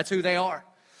over it. That's who they are.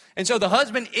 And so the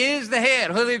husband is the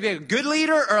head. He'll be a good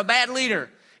leader or a bad leader.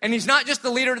 And he's not just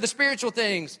the leader of the spiritual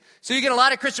things. So you get a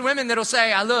lot of Christian women that'll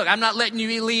say, look, I'm not letting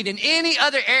you lead in any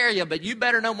other area, but you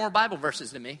better know more Bible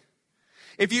verses than me.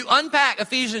 If you unpack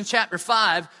Ephesians chapter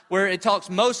 5, where it talks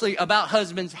mostly about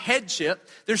husband's headship,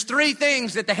 there's 3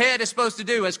 things that the head is supposed to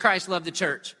do as Christ loved the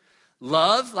church.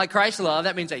 Love, like Christ loved,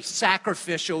 that means a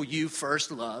sacrificial you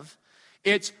first love.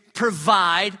 It's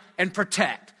provide and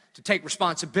protect, to take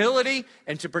responsibility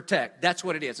and to protect. That's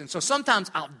what it is. And so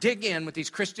sometimes I'll dig in with these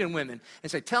Christian women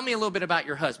and say, tell me a little bit about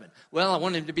your husband. Well, I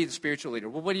want him to be the spiritual leader.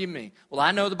 Well, what do you mean? Well,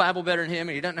 I know the Bible better than him,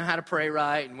 and he doesn't know how to pray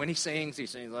right. And when he sings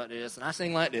like this, and I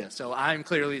sing like this. So I'm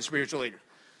clearly the spiritual leader.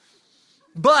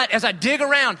 But as I dig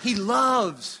around, he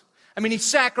loves. He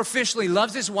sacrificially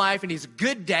loves his wife, and he's a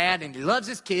good dad, and he loves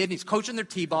his kid, and he's coaching their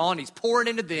t-ball, and he's pouring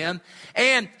into them,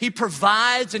 and he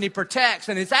provides and he protects.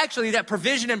 And it's actually that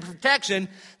provision and protection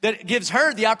that gives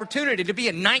her the opportunity to be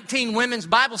in 19 women's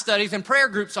Bible studies and prayer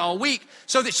groups all week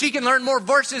so that she can learn more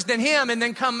verses than him and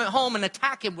then come home and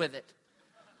attack him with it.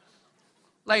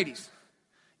 Ladies,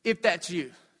 if that's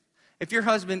you, if your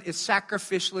husband is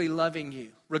sacrificially loving you,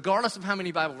 regardless of how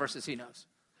many Bible verses he knows,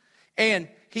 and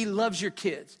he loves your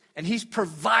kids, and he's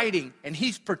providing, and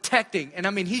he's protecting,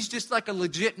 and he's just like a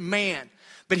legit man,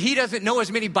 but he doesn't know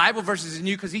as many Bible verses as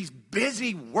you because he's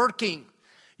busy working.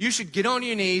 You should get on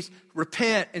your knees,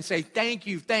 repent, and say, thank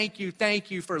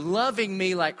you for loving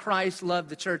me like Christ loved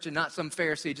the church and not some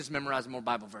Pharisee just memorizing more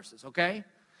Bible verses, okay?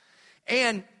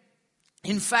 And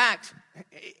in fact,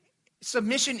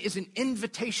 submission is an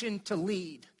invitation to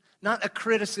lead, not a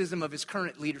criticism of his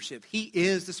current leadership. He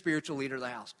is the spiritual leader of the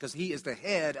house because he is the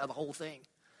head of the whole thing.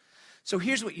 So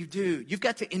here's what you do. You've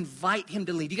got to invite him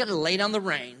to lead. You got to lay down the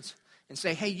reins and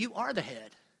say, hey, you are the head.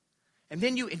 And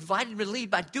then you invite him to lead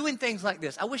by doing things like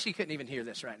this. I wish he couldn't even hear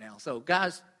this right now. So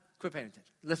guys, quit paying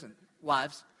attention. Listen,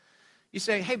 wives, you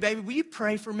say, hey, baby, will you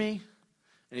pray for me?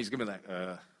 And he's going to be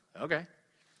like, okay.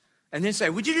 And then say,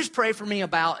 would you just pray for me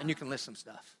about, and you can list some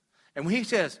stuff. And when he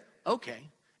says, okay,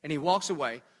 and he walks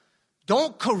away,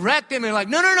 don't correct him and like,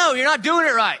 no, you're not doing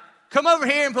it right. Come over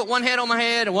here and put one hand on my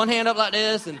head and one hand up like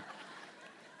this and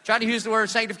try to use the word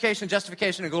sanctification,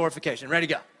 justification, and glorification. Ready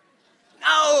to go.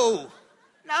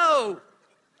 No.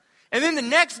 And then the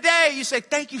next day you say,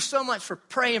 thank you so much for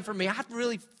praying for me. I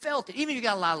really felt it. Even if you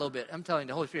got to lie a little bit. I'm telling you,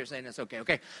 the Holy Spirit saying that's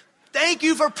okay. Thank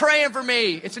you for praying for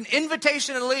me. It's an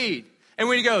invitation to lead. And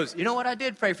when he goes, you know what, I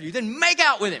did pray for you. Then make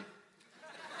out with him.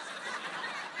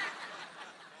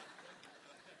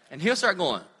 And he'll start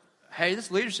going, hey,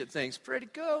 this leadership thing's pretty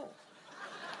cool.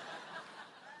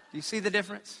 Do you see the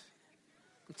difference?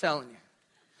 I'm telling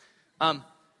you.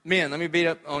 Men, let me beat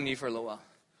up on you for a little while.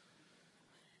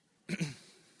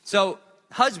 So,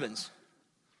 husbands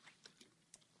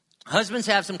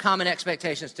have some common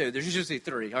expectations too. There's usually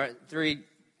 3, all right? 3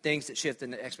 things that shift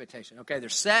in the expectation. Okay,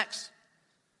 there's sex.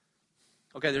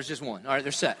 Okay, there's just one. All right,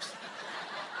 there's sex.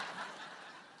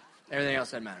 Everything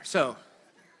else doesn't matter. So,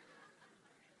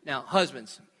 now,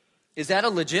 husbands, is that a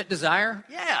legit desire?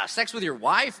 Yeah, sex with your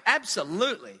wife?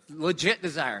 Absolutely. Legit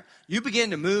desire. You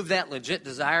begin to move that legit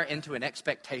desire into an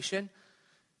expectation.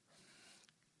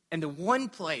 And the one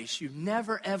place you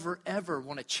never, ever, ever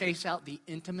want to chase out the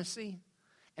intimacy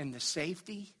and the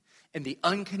safety and the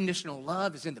unconditional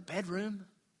love is in the bedroom.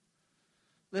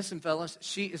 Listen, fellas,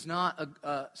 she is not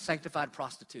a sanctified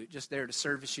prostitute just there to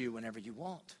service you whenever you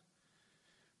want.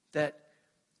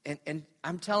 And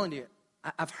I'm telling you,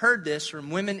 I've heard this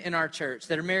from women in our church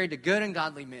that are married to good and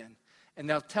godly men, and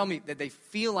they'll tell me that they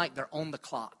feel like they're on the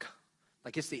clock,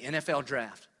 like it's the NFL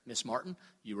draft. Miss Martin,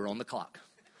 you were on the clock.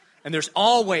 And there's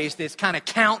always this kind of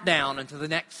countdown until the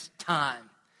next time.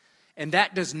 And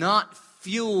that does not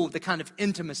fuel the kind of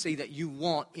intimacy that you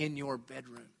want in your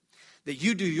bedroom. That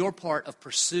you do your part of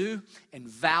pursue and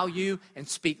value and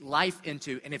speak life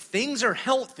into. And if things are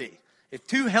healthy, if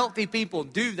 2 healthy people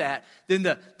do that, then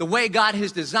the way God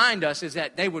has designed us is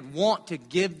that they would want to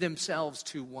give themselves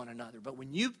to one another. But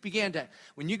when you begin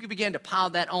to pile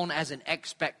that on as an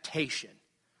expectation,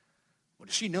 well,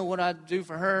 does she know what I do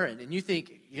for her? And then you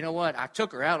think, you know what, I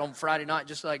took her out on Friday night,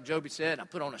 just like Joby said. I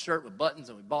put on a shirt with buttons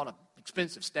and we bought an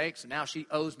expensive steak, so now she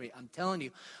owes me. I'm telling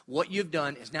you, what you've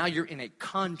done is now you're in a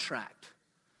contract.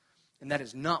 And that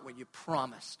is not what you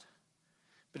promised.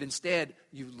 But instead,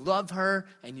 you love her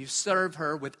and you serve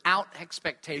her without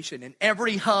expectation. And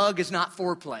every hug is not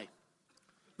foreplay.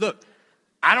 Look,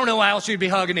 I don't know why else you'd be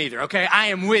hugging either, okay? I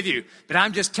am with you. But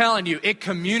I'm just telling you, it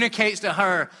communicates to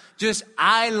her just,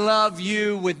 I love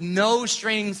you with no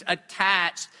strings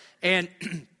attached. And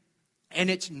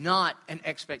it's not an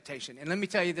expectation. And let me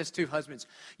tell you this too, husbands.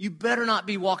 You better not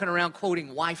be walking around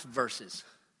quoting wife verses.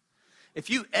 if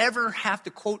you ever have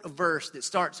to quote a verse that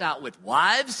starts out with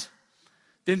wives,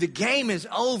 then the game is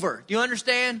over. Do you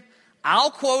understand?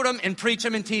 I'll quote them and preach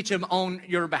them and teach them on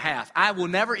your behalf. I will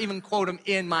never even quote them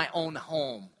in my own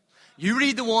home. You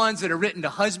read the ones that are written to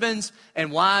husbands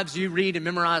and wives. You read and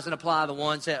memorize and apply the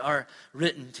ones that are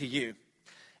written to you.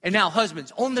 And now,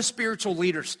 husbands, on the spiritual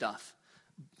leader stuff,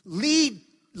 lead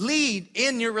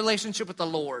in your relationship with the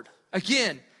Lord.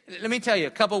 Again, let me tell you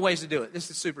a couple of ways to do it. This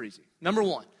is super easy. Number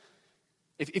one,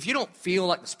 if you don't feel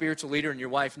like the spiritual leader and your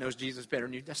wife knows Jesus better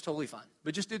than you, that's totally fine.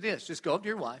 But just do this. Just go up to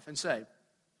your wife and say,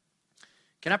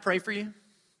 can I pray for you?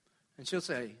 And she'll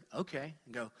say, okay.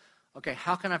 And go, okay,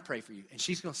 how can I pray for you? And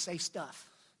she's going to say stuff.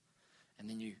 And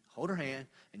then you hold her hand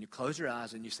and you close your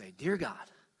eyes and you say, dear God.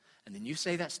 And then you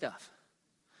say that stuff.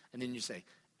 And then you say,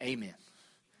 amen.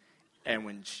 And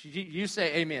when you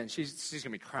say amen, she's going to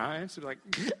be crying. She'll be like,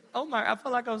 oh my, I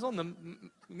felt like I was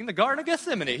in the Garden of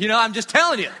Gethsemane. You know, I'm just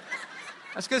telling you.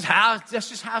 That's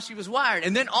just how she was wired.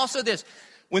 And then also this,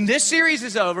 when this series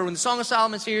is over, when the Song of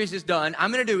Solomon series is done,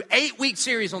 I'm going to do 8-week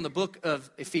series on the book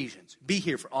of Ephesians. Be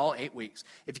here for all 8 weeks.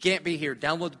 If you can't be here,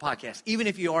 download the podcast. Even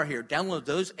if you are here, download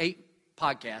those 8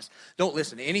 podcasts. Don't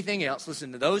listen to anything else.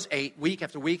 Listen to those 8 week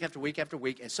after week after week after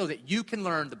week, and so that you can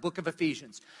learn the book of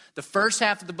Ephesians. The first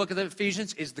half of the book of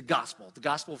Ephesians is the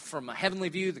gospel from a heavenly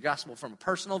view, the gospel from a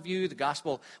personal view, the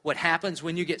gospel, what happens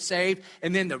when you get saved.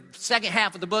 And then the second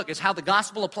half of the book is how the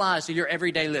gospel applies to your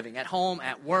everyday living, at home,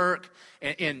 at work,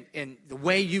 in the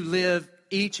way you live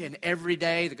each and every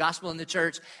day, the gospel in the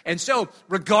church. And so,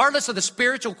 regardless of the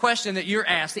spiritual question that you're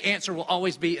asked, the answer will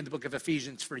always be in the book of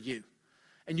Ephesians for you.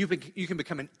 And you can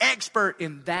become an expert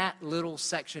in that little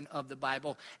section of the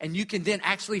Bible. And you can then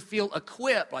actually feel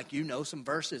equipped, like you know some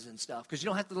verses and stuff. Because you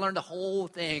don't have to learn the whole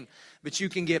thing, but you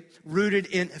can get rooted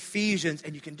in Ephesians,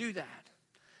 and you can do that.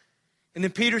 And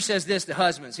then Peter says this to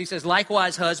husbands. He says,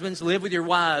 likewise, husbands, live with your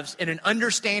wives in an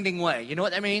understanding way. You know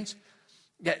what that means?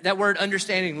 That word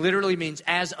understanding literally means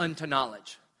as unto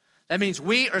knowledge. That means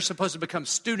we are supposed to become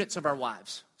students of our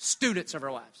wives. Students of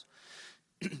our wives.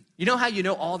 You know how you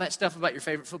know all that stuff about your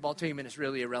favorite football team and it's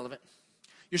really irrelevant?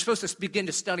 You're supposed to begin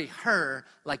to study her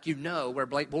like you know where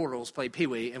Blake Bortles played Pee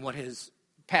Wee and what his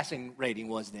passing rating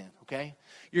was then, okay?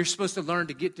 You're supposed to learn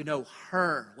to get to know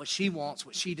her, what she wants,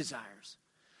 what she desires,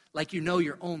 like you know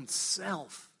your own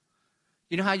self.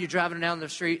 You know how you're driving down the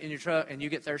street in your truck and you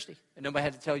get thirsty and nobody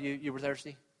had to tell you you were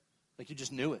thirsty? Like you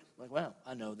just knew it. Like, wow,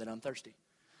 I know that I'm thirsty.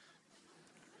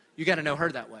 You got to know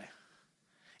her that way.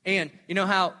 And you know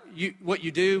how what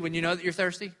you do when you know that you're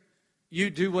thirsty? You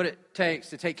do what it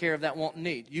takes to take care of that want and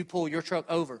need. You pull your truck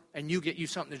over and you get you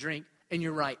something to drink and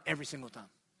you're right every single time.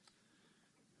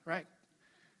 Right?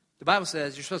 The Bible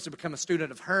says you're supposed to become a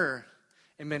student of her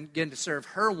and begin to serve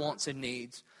her wants and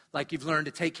needs like you've learned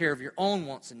to take care of your own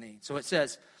wants and needs. So it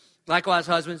says, likewise,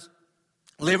 husbands,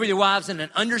 live with your wives in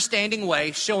an understanding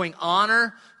way, showing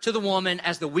honor to the woman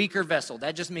as the weaker vessel.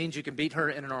 That just means you can beat her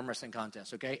in an arm wrestling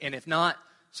contest, okay? And if not,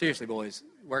 seriously, boys,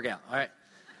 work out, all right?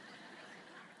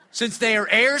 Since they are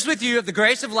heirs with you of the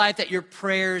grace of life, that your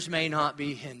prayers may not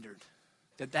be hindered.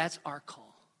 That's our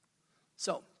call.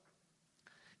 So,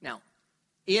 now,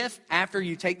 if after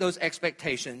you take those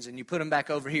expectations and you put them back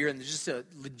over here in just a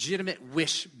legitimate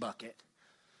wish bucket,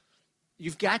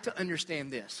 you've got to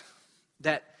understand this,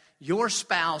 that your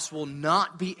spouse will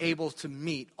not be able to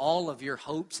meet all of your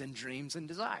hopes and dreams and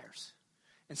desires.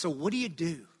 And so what do you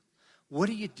do? What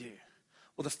do you do?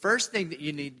 Well, the first thing that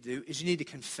you need to do is you need to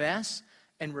confess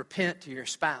and repent to your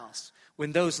spouse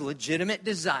when those legitimate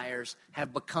desires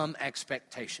have become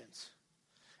expectations.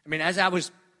 I mean, as I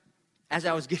was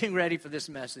getting ready for this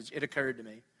message, it occurred to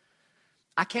me,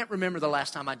 I can't remember the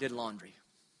last time I did laundry.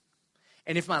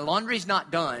 And if my laundry's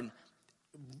not done,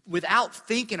 without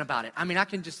thinking about it, I mean, I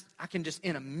can just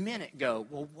in a minute go,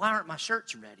 well, why aren't my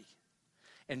shirts ready?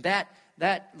 And that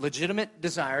legitimate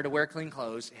desire to wear clean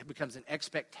clothes, it becomes an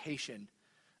expectation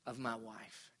of my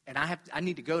wife. And I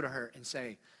need to go to her and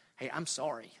say, hey, I'm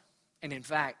sorry. And in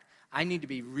fact, I need to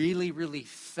be really, really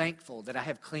thankful that I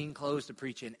have clean clothes to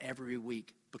preach in every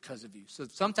week because of you. So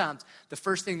sometimes the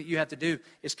first thing that you have to do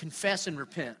is confess and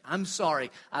repent. I'm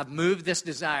sorry. I've moved this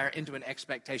desire into an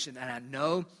expectation, and I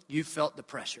know you felt the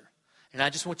pressure. And I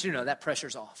just want you to know that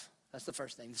pressure's off. That's the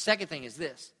first thing. The second thing is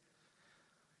this,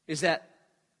 is that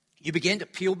you begin to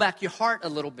peel back your heart a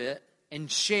little bit and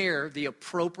share the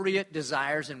appropriate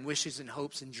desires and wishes and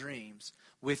hopes and dreams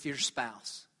with your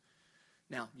spouse.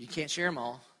 Now, you can't share them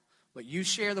all, but you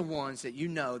share the ones that you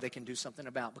know they can do something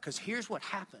about. Because here's what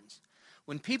happens.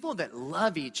 When people that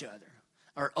love each other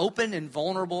are open and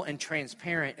vulnerable and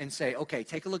transparent and say, okay,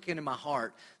 take a look into my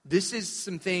heart. This is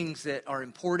some things that are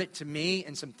important to me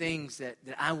and some things that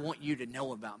I want you to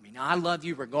know about me. Now, I love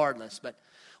you regardless, but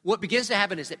what begins to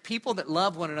happen is that people that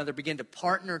love one another begin to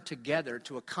partner together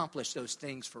to accomplish those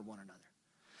things for one another.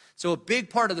 So a big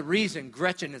part of the reason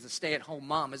Gretchen is a stay-at-home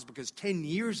mom is because 10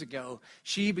 years ago,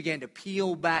 she began to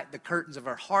peel back the curtains of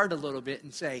her heart a little bit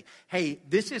and say, hey,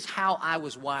 this is how I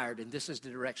was wired, and this is the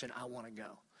direction I want to go.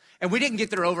 And we didn't get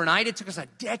there overnight. It took us a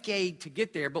decade to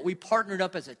get there, but we partnered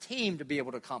up as a team to be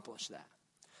able to accomplish that.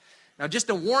 Now, just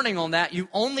a warning on that, you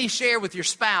only share with your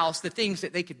spouse the things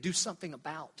that they could do something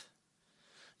about.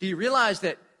 Do you realize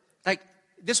that,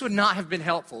 this would not have been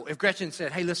helpful if Gretchen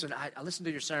said, hey, listen, I listened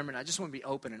to your sermon. I just want to be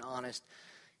open and honest.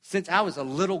 Since I was a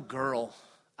little girl,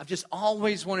 I've just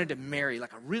always wanted to marry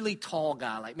like a really tall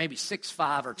guy, like maybe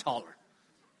 6'5" or taller.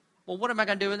 Well, what am I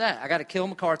going to do with that? I got to kill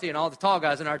McCarthy and all the tall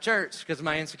guys in our church because of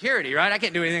my insecurity, right? I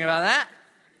can't do anything about that.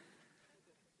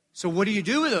 So what do you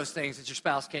do with those things that your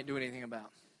spouse can't do anything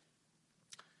about?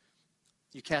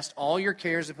 You cast all your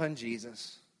cares upon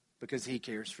Jesus because he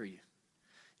cares for you.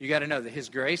 You got to know that his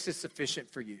grace is sufficient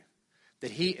for you,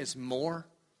 that he is more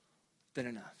than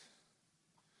enough.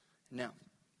 Now,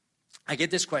 I get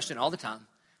this question all the time.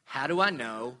 How do I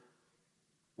know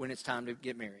when it's time to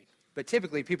get married? But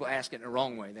typically, people ask it in the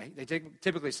wrong way. They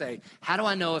typically say, how do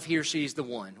I know if he or she's the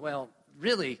one? Well,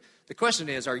 really, the question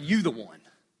is, are you the one?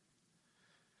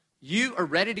 You are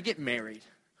ready to get married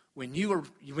when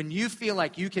you feel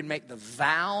like you can make the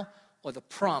vow or the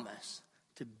promise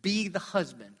to be the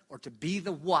husband or to be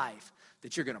the wife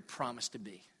that you're going to promise to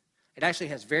be. It actually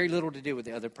has very little to do with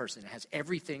the other person. It has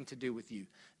everything to do with you.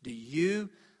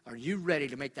 Are you ready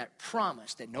to make that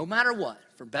promise that no matter what,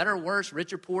 for better or worse,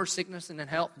 rich or poor, sickness and in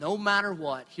health, no matter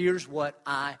what, here's what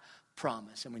I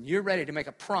promise. And when you're ready to make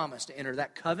a promise to enter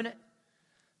that covenant,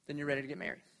 then you're ready to get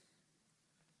married.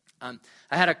 I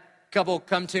had a couple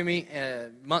come to me a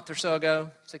month or so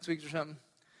ago, 6 weeks or something,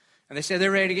 and they said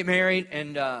they're ready to get married,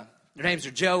 and their names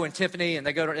are Joe and Tiffany, and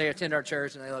they attend our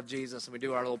church, and they love Jesus, and we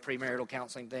do our little premarital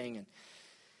counseling thing.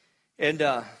 And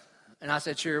I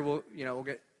said, sure,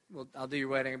 I'll do your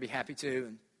wedding. I'd be happy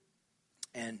to.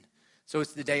 And so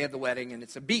it's the day of the wedding, and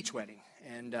it's a beach wedding.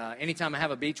 And anytime I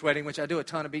have a beach wedding, which I do a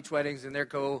ton of beach weddings, and they're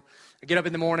cool, I get up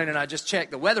in the morning, and I just check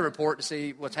the weather report to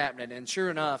see what's happening. And sure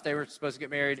enough, they were supposed to get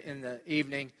married in the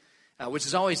evening, which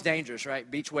is always dangerous, right?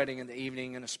 Beach wedding in the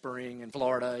evening in the spring in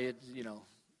Florida, it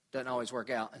doesn't always work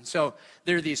out. And so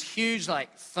there are these huge,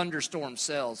 thunderstorm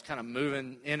cells kind of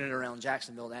moving in and around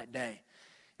Jacksonville that day.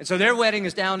 And so their wedding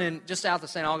is down in just south of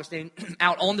St. Augustine,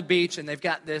 out on the beach, and they've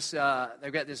got this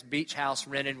beach house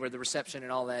rented where the reception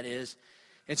and all that is.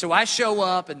 And so I show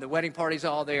up, and the wedding party's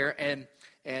all there,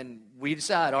 and we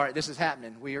decide, all right, this is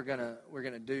happening. We're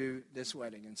gonna do this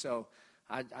wedding. And so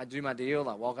I do my deal.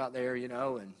 I walk out there,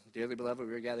 and dearly beloved,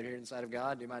 we are gathered here inside of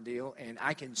God. Do my deal, and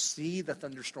I can see the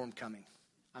thunderstorm coming.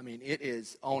 I mean, it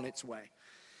is on its way.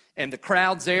 And the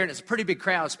crowd's there, and it's a pretty big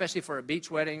crowd, especially for a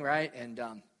beach wedding, right? And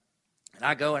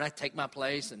I go, and I take my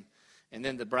place, and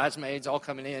then the bridesmaids all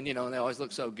coming in, and they always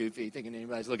look so goofy, thinking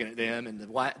anybody's looking at them. And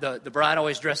the bride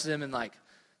always dresses them in,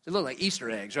 they look like Easter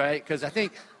eggs, right? Because I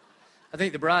think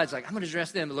the bride's like, I'm going to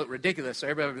dress them to look ridiculous, so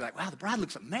everybody will be like, wow, the bride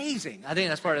looks amazing. I think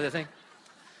that's part of the thing.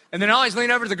 And then I always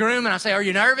lean over to the groom, and I say, are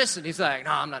you nervous? And he's like,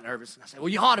 no, I'm not nervous. And I say, well,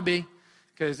 you ought to be,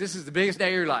 because this is the biggest day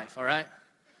of your life, all right?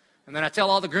 And then I tell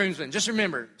all the groomsmen, just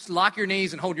remember, just lock your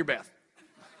knees and hold your breath.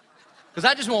 Because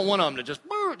I just want one of them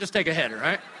to just take a header,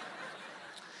 right?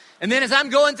 And then as I'm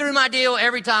going through my deal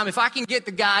every time, if I can get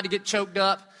the guy to get choked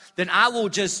up, then I will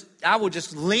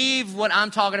just leave what I'm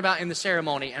talking about in the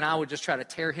ceremony, and I will just try to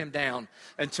tear him down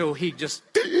until he just,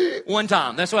 one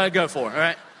time. That's what I go for, all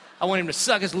right? I want him to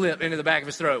suck his lip into the back of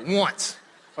his throat once,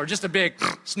 or just a big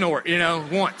snort,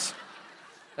 once.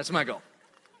 That's my goal.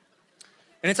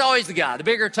 And it's always the guy. The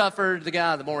bigger, tougher the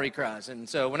guy, the more he cries. And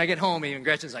so when I get home, even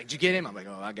Gretchen's like, did you get him? I'm like,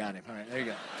 oh, I got him. All right, there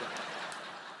you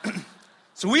go.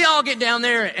 So we all get down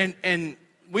there, and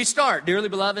we start, dearly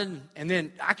beloved, and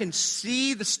then I can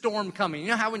see the storm coming. You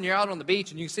know how when you're out on the beach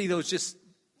and you see those just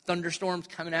thunderstorms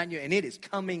coming at you, and it is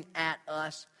coming at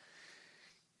us.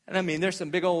 And I mean, there's some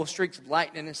big old streaks of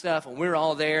lightning and stuff, and we're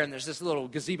all there, and there's this little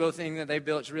gazebo thing that they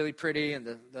built. It's really pretty, and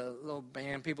the little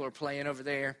band people are playing over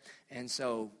there. And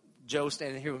so Joe's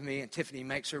standing here with me, and Tiffany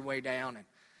makes her way down,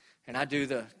 and I do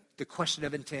the question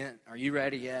of intent. Are you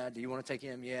ready? Yeah. Do you want to take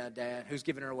him? Yeah, Dad. Who's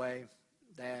giving her away?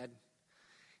 Dad.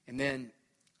 And then,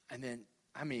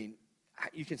 I mean,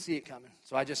 you can see it coming.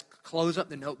 So I just close up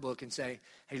the notebook and say,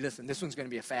 hey, listen, this one's going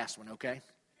to be a fast one, okay?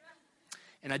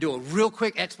 And I do a real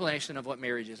quick explanation of what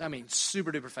marriage is. I mean,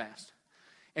 super duper fast.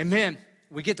 And then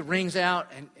we get the rings out,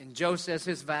 and Joe says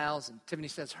his vows, and Tiffany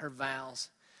says her vows.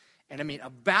 And I mean,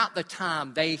 about the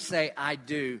time they say, I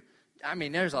do, I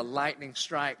mean, there's a lightning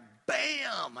strike.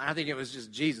 Bam! I think it was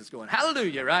just Jesus going,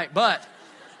 hallelujah, right?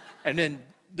 And then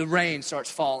the rain starts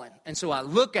falling. And so I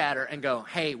look at her and go,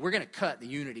 hey, we're going to cut the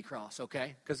unity cross,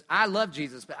 okay? Because I love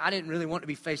Jesus, but I didn't really want to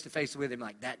be face-to-face with him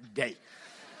like that day.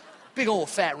 Big old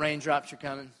fat raindrops are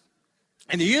coming.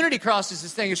 And the unity cross is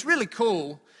this thing. It's really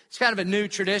cool. It's kind of a new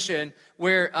tradition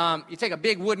where you take a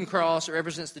big wooden cross that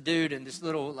represents the dude and this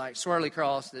little like swirly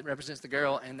cross that represents the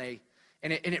girl, and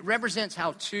it represents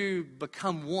how two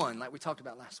become one, like we talked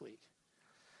about last week.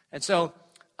 And so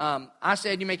I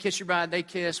said, you may kiss your bride, they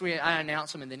kiss. I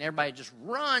announce them, and then everybody just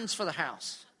runs for the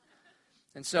house.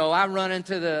 And so I run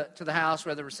into the house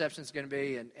where the reception's going to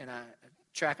be, and I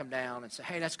track them down and say,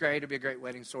 hey, that's great. It'll be a great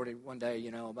wedding story one day,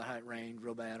 you know, about how it rained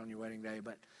real bad on your wedding day.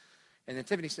 And then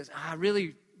Tiffany says, I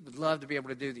really would love to be able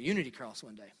to do the unity cross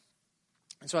one day.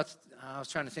 And so I was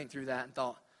trying to think through that and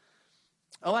thought,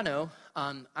 oh, I know.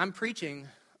 I'm preaching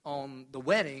on the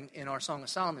wedding in our Song of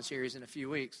Solomon series in a few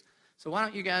weeks. So why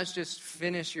don't you guys just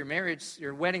finish your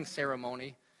wedding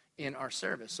ceremony in our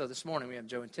service? So this morning we have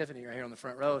Joe and Tiffany right here on the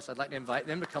front row. So I'd like to invite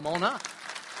them to come on up.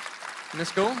 Isn't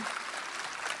this cool?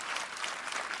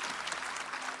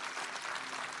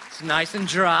 It's nice and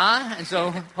dry. And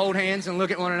so hold hands and look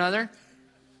at one another.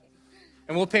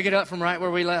 And we'll pick it up from right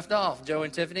where we left off. Joe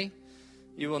and Tiffany,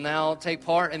 you will now take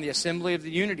part in the assembly of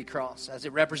the unity cross as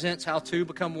it represents how two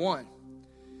become one.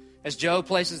 As Joe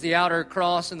places the outer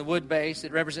cross in the wood base,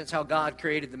 it represents how God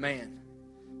created the man.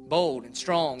 Bold and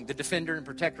strong, the defender and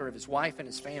protector of his wife and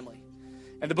his family.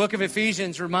 And the book of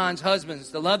Ephesians reminds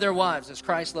husbands to love their wives as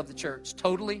Christ loved the church,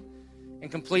 totally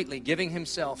and completely, giving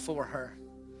himself for her.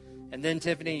 And then,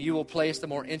 Tiffany, you will place the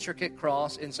more intricate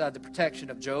cross inside the protection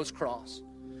of Joe's cross.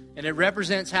 And it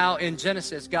represents how in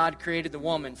Genesis God created the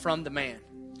woman from the man.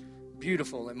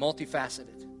 Beautiful and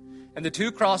multifaceted. And the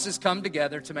two crosses come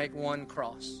together to make one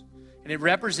cross. And it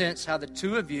represents how the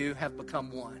two of you have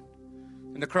become one.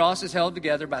 And the cross is held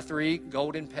together by 3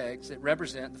 golden pegs that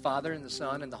represent the Father and the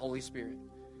Son and the Holy Spirit.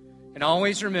 And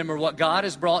always remember, what God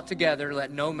has brought together,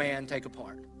 let no man take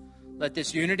apart. Let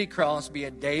this unity cross be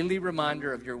a daily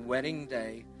reminder of your wedding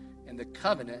day and the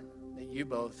covenant that you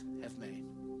both have made.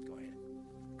 Go ahead.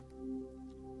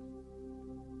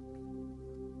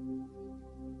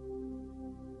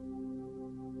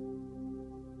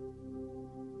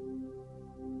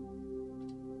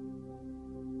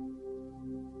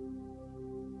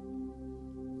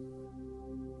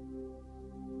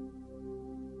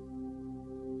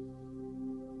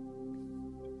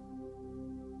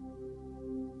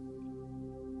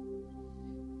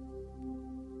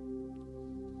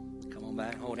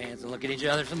 Back, hold hands and look at each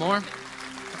other some more.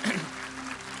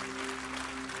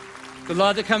 The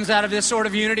love that comes out of this sort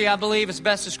of unity, I believe, is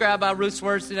best described by Ruth's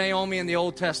words to Naomi in the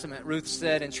Old Testament. Ruth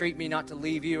said, entreat me not to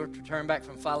leave you or to turn back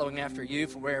from following after you,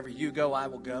 for wherever you go, I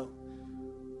will go.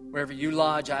 Wherever you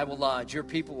lodge, I will lodge. Your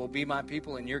people will be my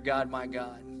people, and your God my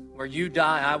God. Where you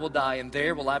die, I will die, and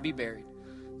there will I be buried.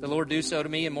 The Lord do so to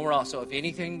me, and more also, if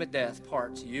anything but death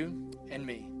parts you and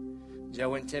me.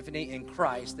 Joe and Tiffany, in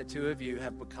Christ, the two of you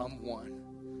have become one.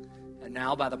 And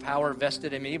now, by the power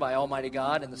vested in me by Almighty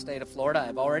God in the state of Florida, I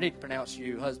have already pronounced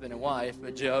you husband and wife.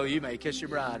 But Joe, you may kiss your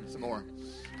bride some more.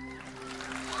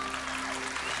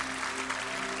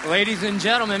 Ladies and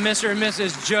gentlemen, Mr. and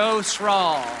Mrs. Joe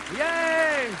Straw.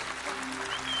 Yay!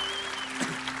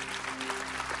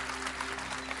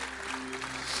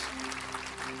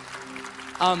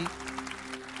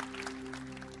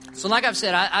 So like I've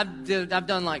said, I've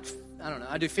done like, I don't know,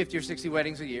 I do 50 or 60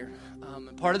 weddings a year.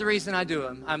 And part of the reason I do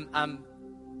them,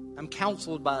 I'm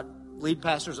counseled by lead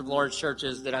pastors of large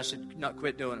churches that I should not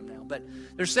quit doing them now. But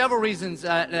there's several reasons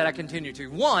that I continue to.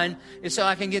 One is so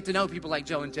I can get to know people like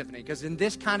Joe and Tiffany, because in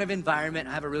this kind of environment,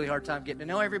 I have a really hard time getting to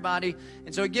know everybody.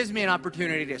 And so it gives me an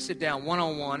opportunity to sit down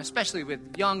one-on-one, especially with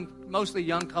mostly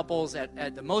young couples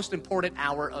at the most important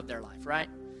hour of their life, right?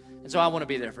 And so I want to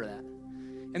be there for that.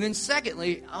 And then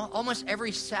secondly, almost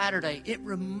every Saturday, it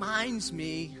reminds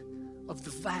me of the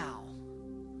vow.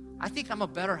 I think I'm a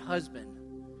better husband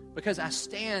because I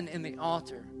stand in the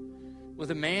altar with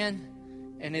a man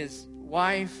and his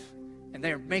wife, and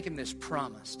they're making this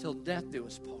promise, till death do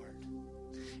us part.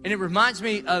 And it reminds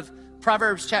me of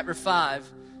Proverbs chapter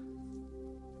 5.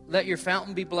 Let your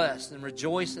fountain be blessed and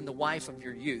rejoice in the wife of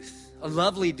your youth. A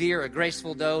lovely deer, a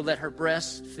graceful doe, let her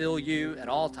breast fill you at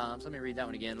all times. Let me read that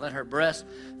one again. Let her breast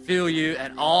fill you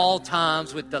at all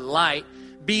times with delight,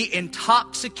 be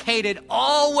intoxicated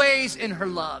always in her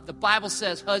love. The Bible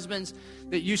says, husbands,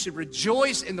 that you should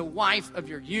rejoice in the wife of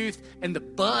your youth, and the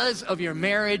buzz of your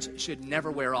marriage should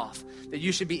never wear off. That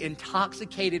you should be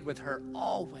intoxicated with her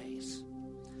always.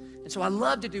 And so I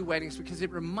love to do weddings because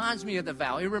it reminds me of the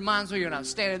vow. It reminds me when I was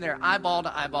standing there eyeball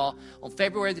to eyeball on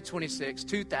February the 26th,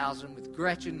 2000 with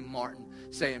Gretchen Martin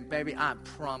saying, baby, I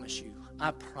promise you,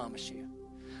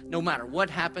 no matter what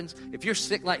happens, if you're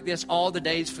sick like this all the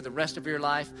days for the rest of your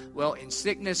life, well, in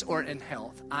sickness or in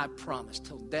health, I promise,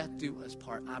 till death do us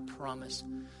part, I promise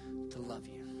to love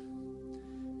you.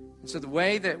 And so the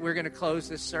way that we're going to close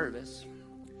this service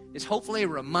is hopefully a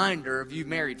reminder of you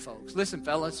married folks. Listen,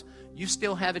 fellas, you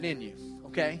still have it in you,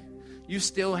 okay? You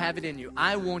still have it in you.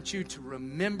 I want you to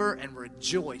remember and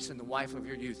rejoice in the wife of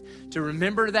your youth. To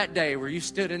remember that day where you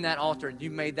stood in that altar and you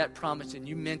made that promise and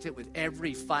you meant it with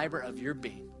every fiber of your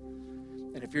being.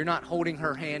 And if you're not holding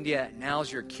her hand yet,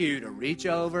 now's your cue to reach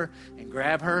over and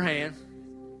grab her hand.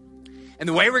 And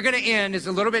the way we're going to end is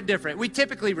a little bit different. We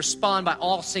typically respond by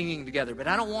all singing together, but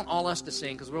I don't want all us to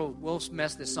sing because we'll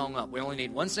mess this song up. We only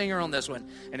need one singer on this one,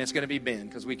 and it's going to be Ben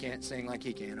because we can't sing like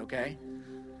he can, okay?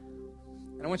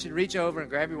 And I want you to reach over and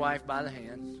grab your wife by the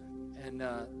hand. And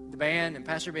the band and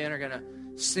Pastor Ben are going to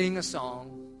sing a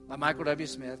song by Michael W.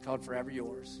 Smith called Forever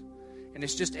Yours. And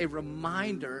it's just a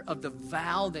reminder of the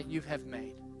vow that you have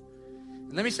made.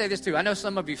 And let me say this too. I know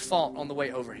some of you fought on the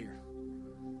way over here.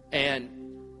 And,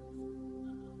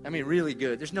 I mean, really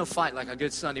good. There's no fight like a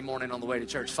good Sunday morning on the way to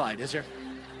church fight, is there?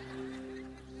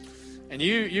 And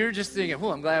you're just thinking,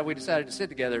 well, I'm glad we decided to sit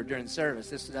together during the service.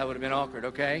 That would have been awkward,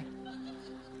 okay?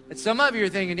 And some of you are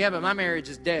thinking, yeah, but my marriage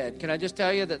is dead. Can I just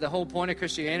tell you that the whole point of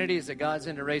Christianity is that God's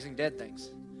into raising dead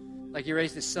things? Like he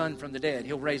raised his son from the dead.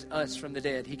 He'll raise us from the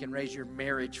dead. He can raise your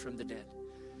marriage from the dead.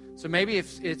 So maybe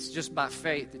if it's just by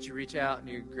faith that you reach out and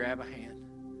you grab a hand.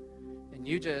 And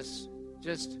you just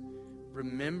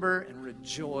remember and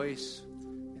rejoice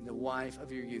in the wife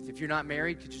of your youth. If you're not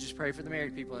married, could you just pray for the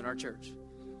married people in our church?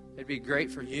 It'd be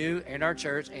great for you and our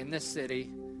church and this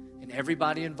city and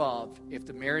everybody involved if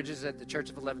the marriages at the Church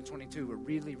of 1122 were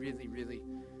really, really, really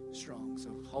strong.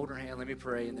 So hold her hand, let me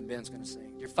pray, and then Ben's going to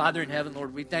sing. Dear Father in heaven,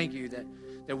 Lord, we thank you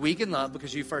that we can love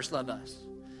because you first loved us.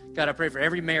 God, I pray for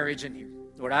every marriage in here.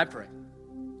 Lord, I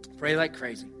pray like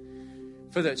crazy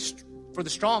for the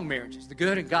strong marriages, the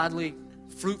good and godly,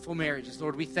 fruitful marriages.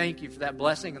 Lord, we thank you for that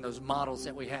blessing and those models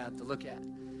that we have to look at.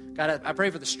 God, I pray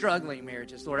for the struggling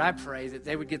marriages. Lord, I pray that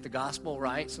they would get the gospel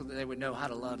right so that they would know how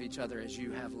to love each other as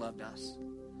you have loved us.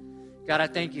 God, I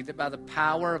thank you that by the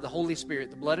power of the Holy Spirit,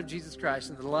 the blood of Jesus Christ,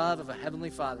 and the love of a heavenly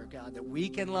Father, God, that we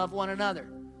can love one another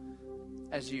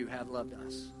as you have loved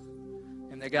us.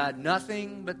 And that, God,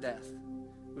 nothing but death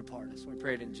would part us. We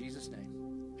pray it in Jesus'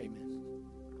 name. Amen.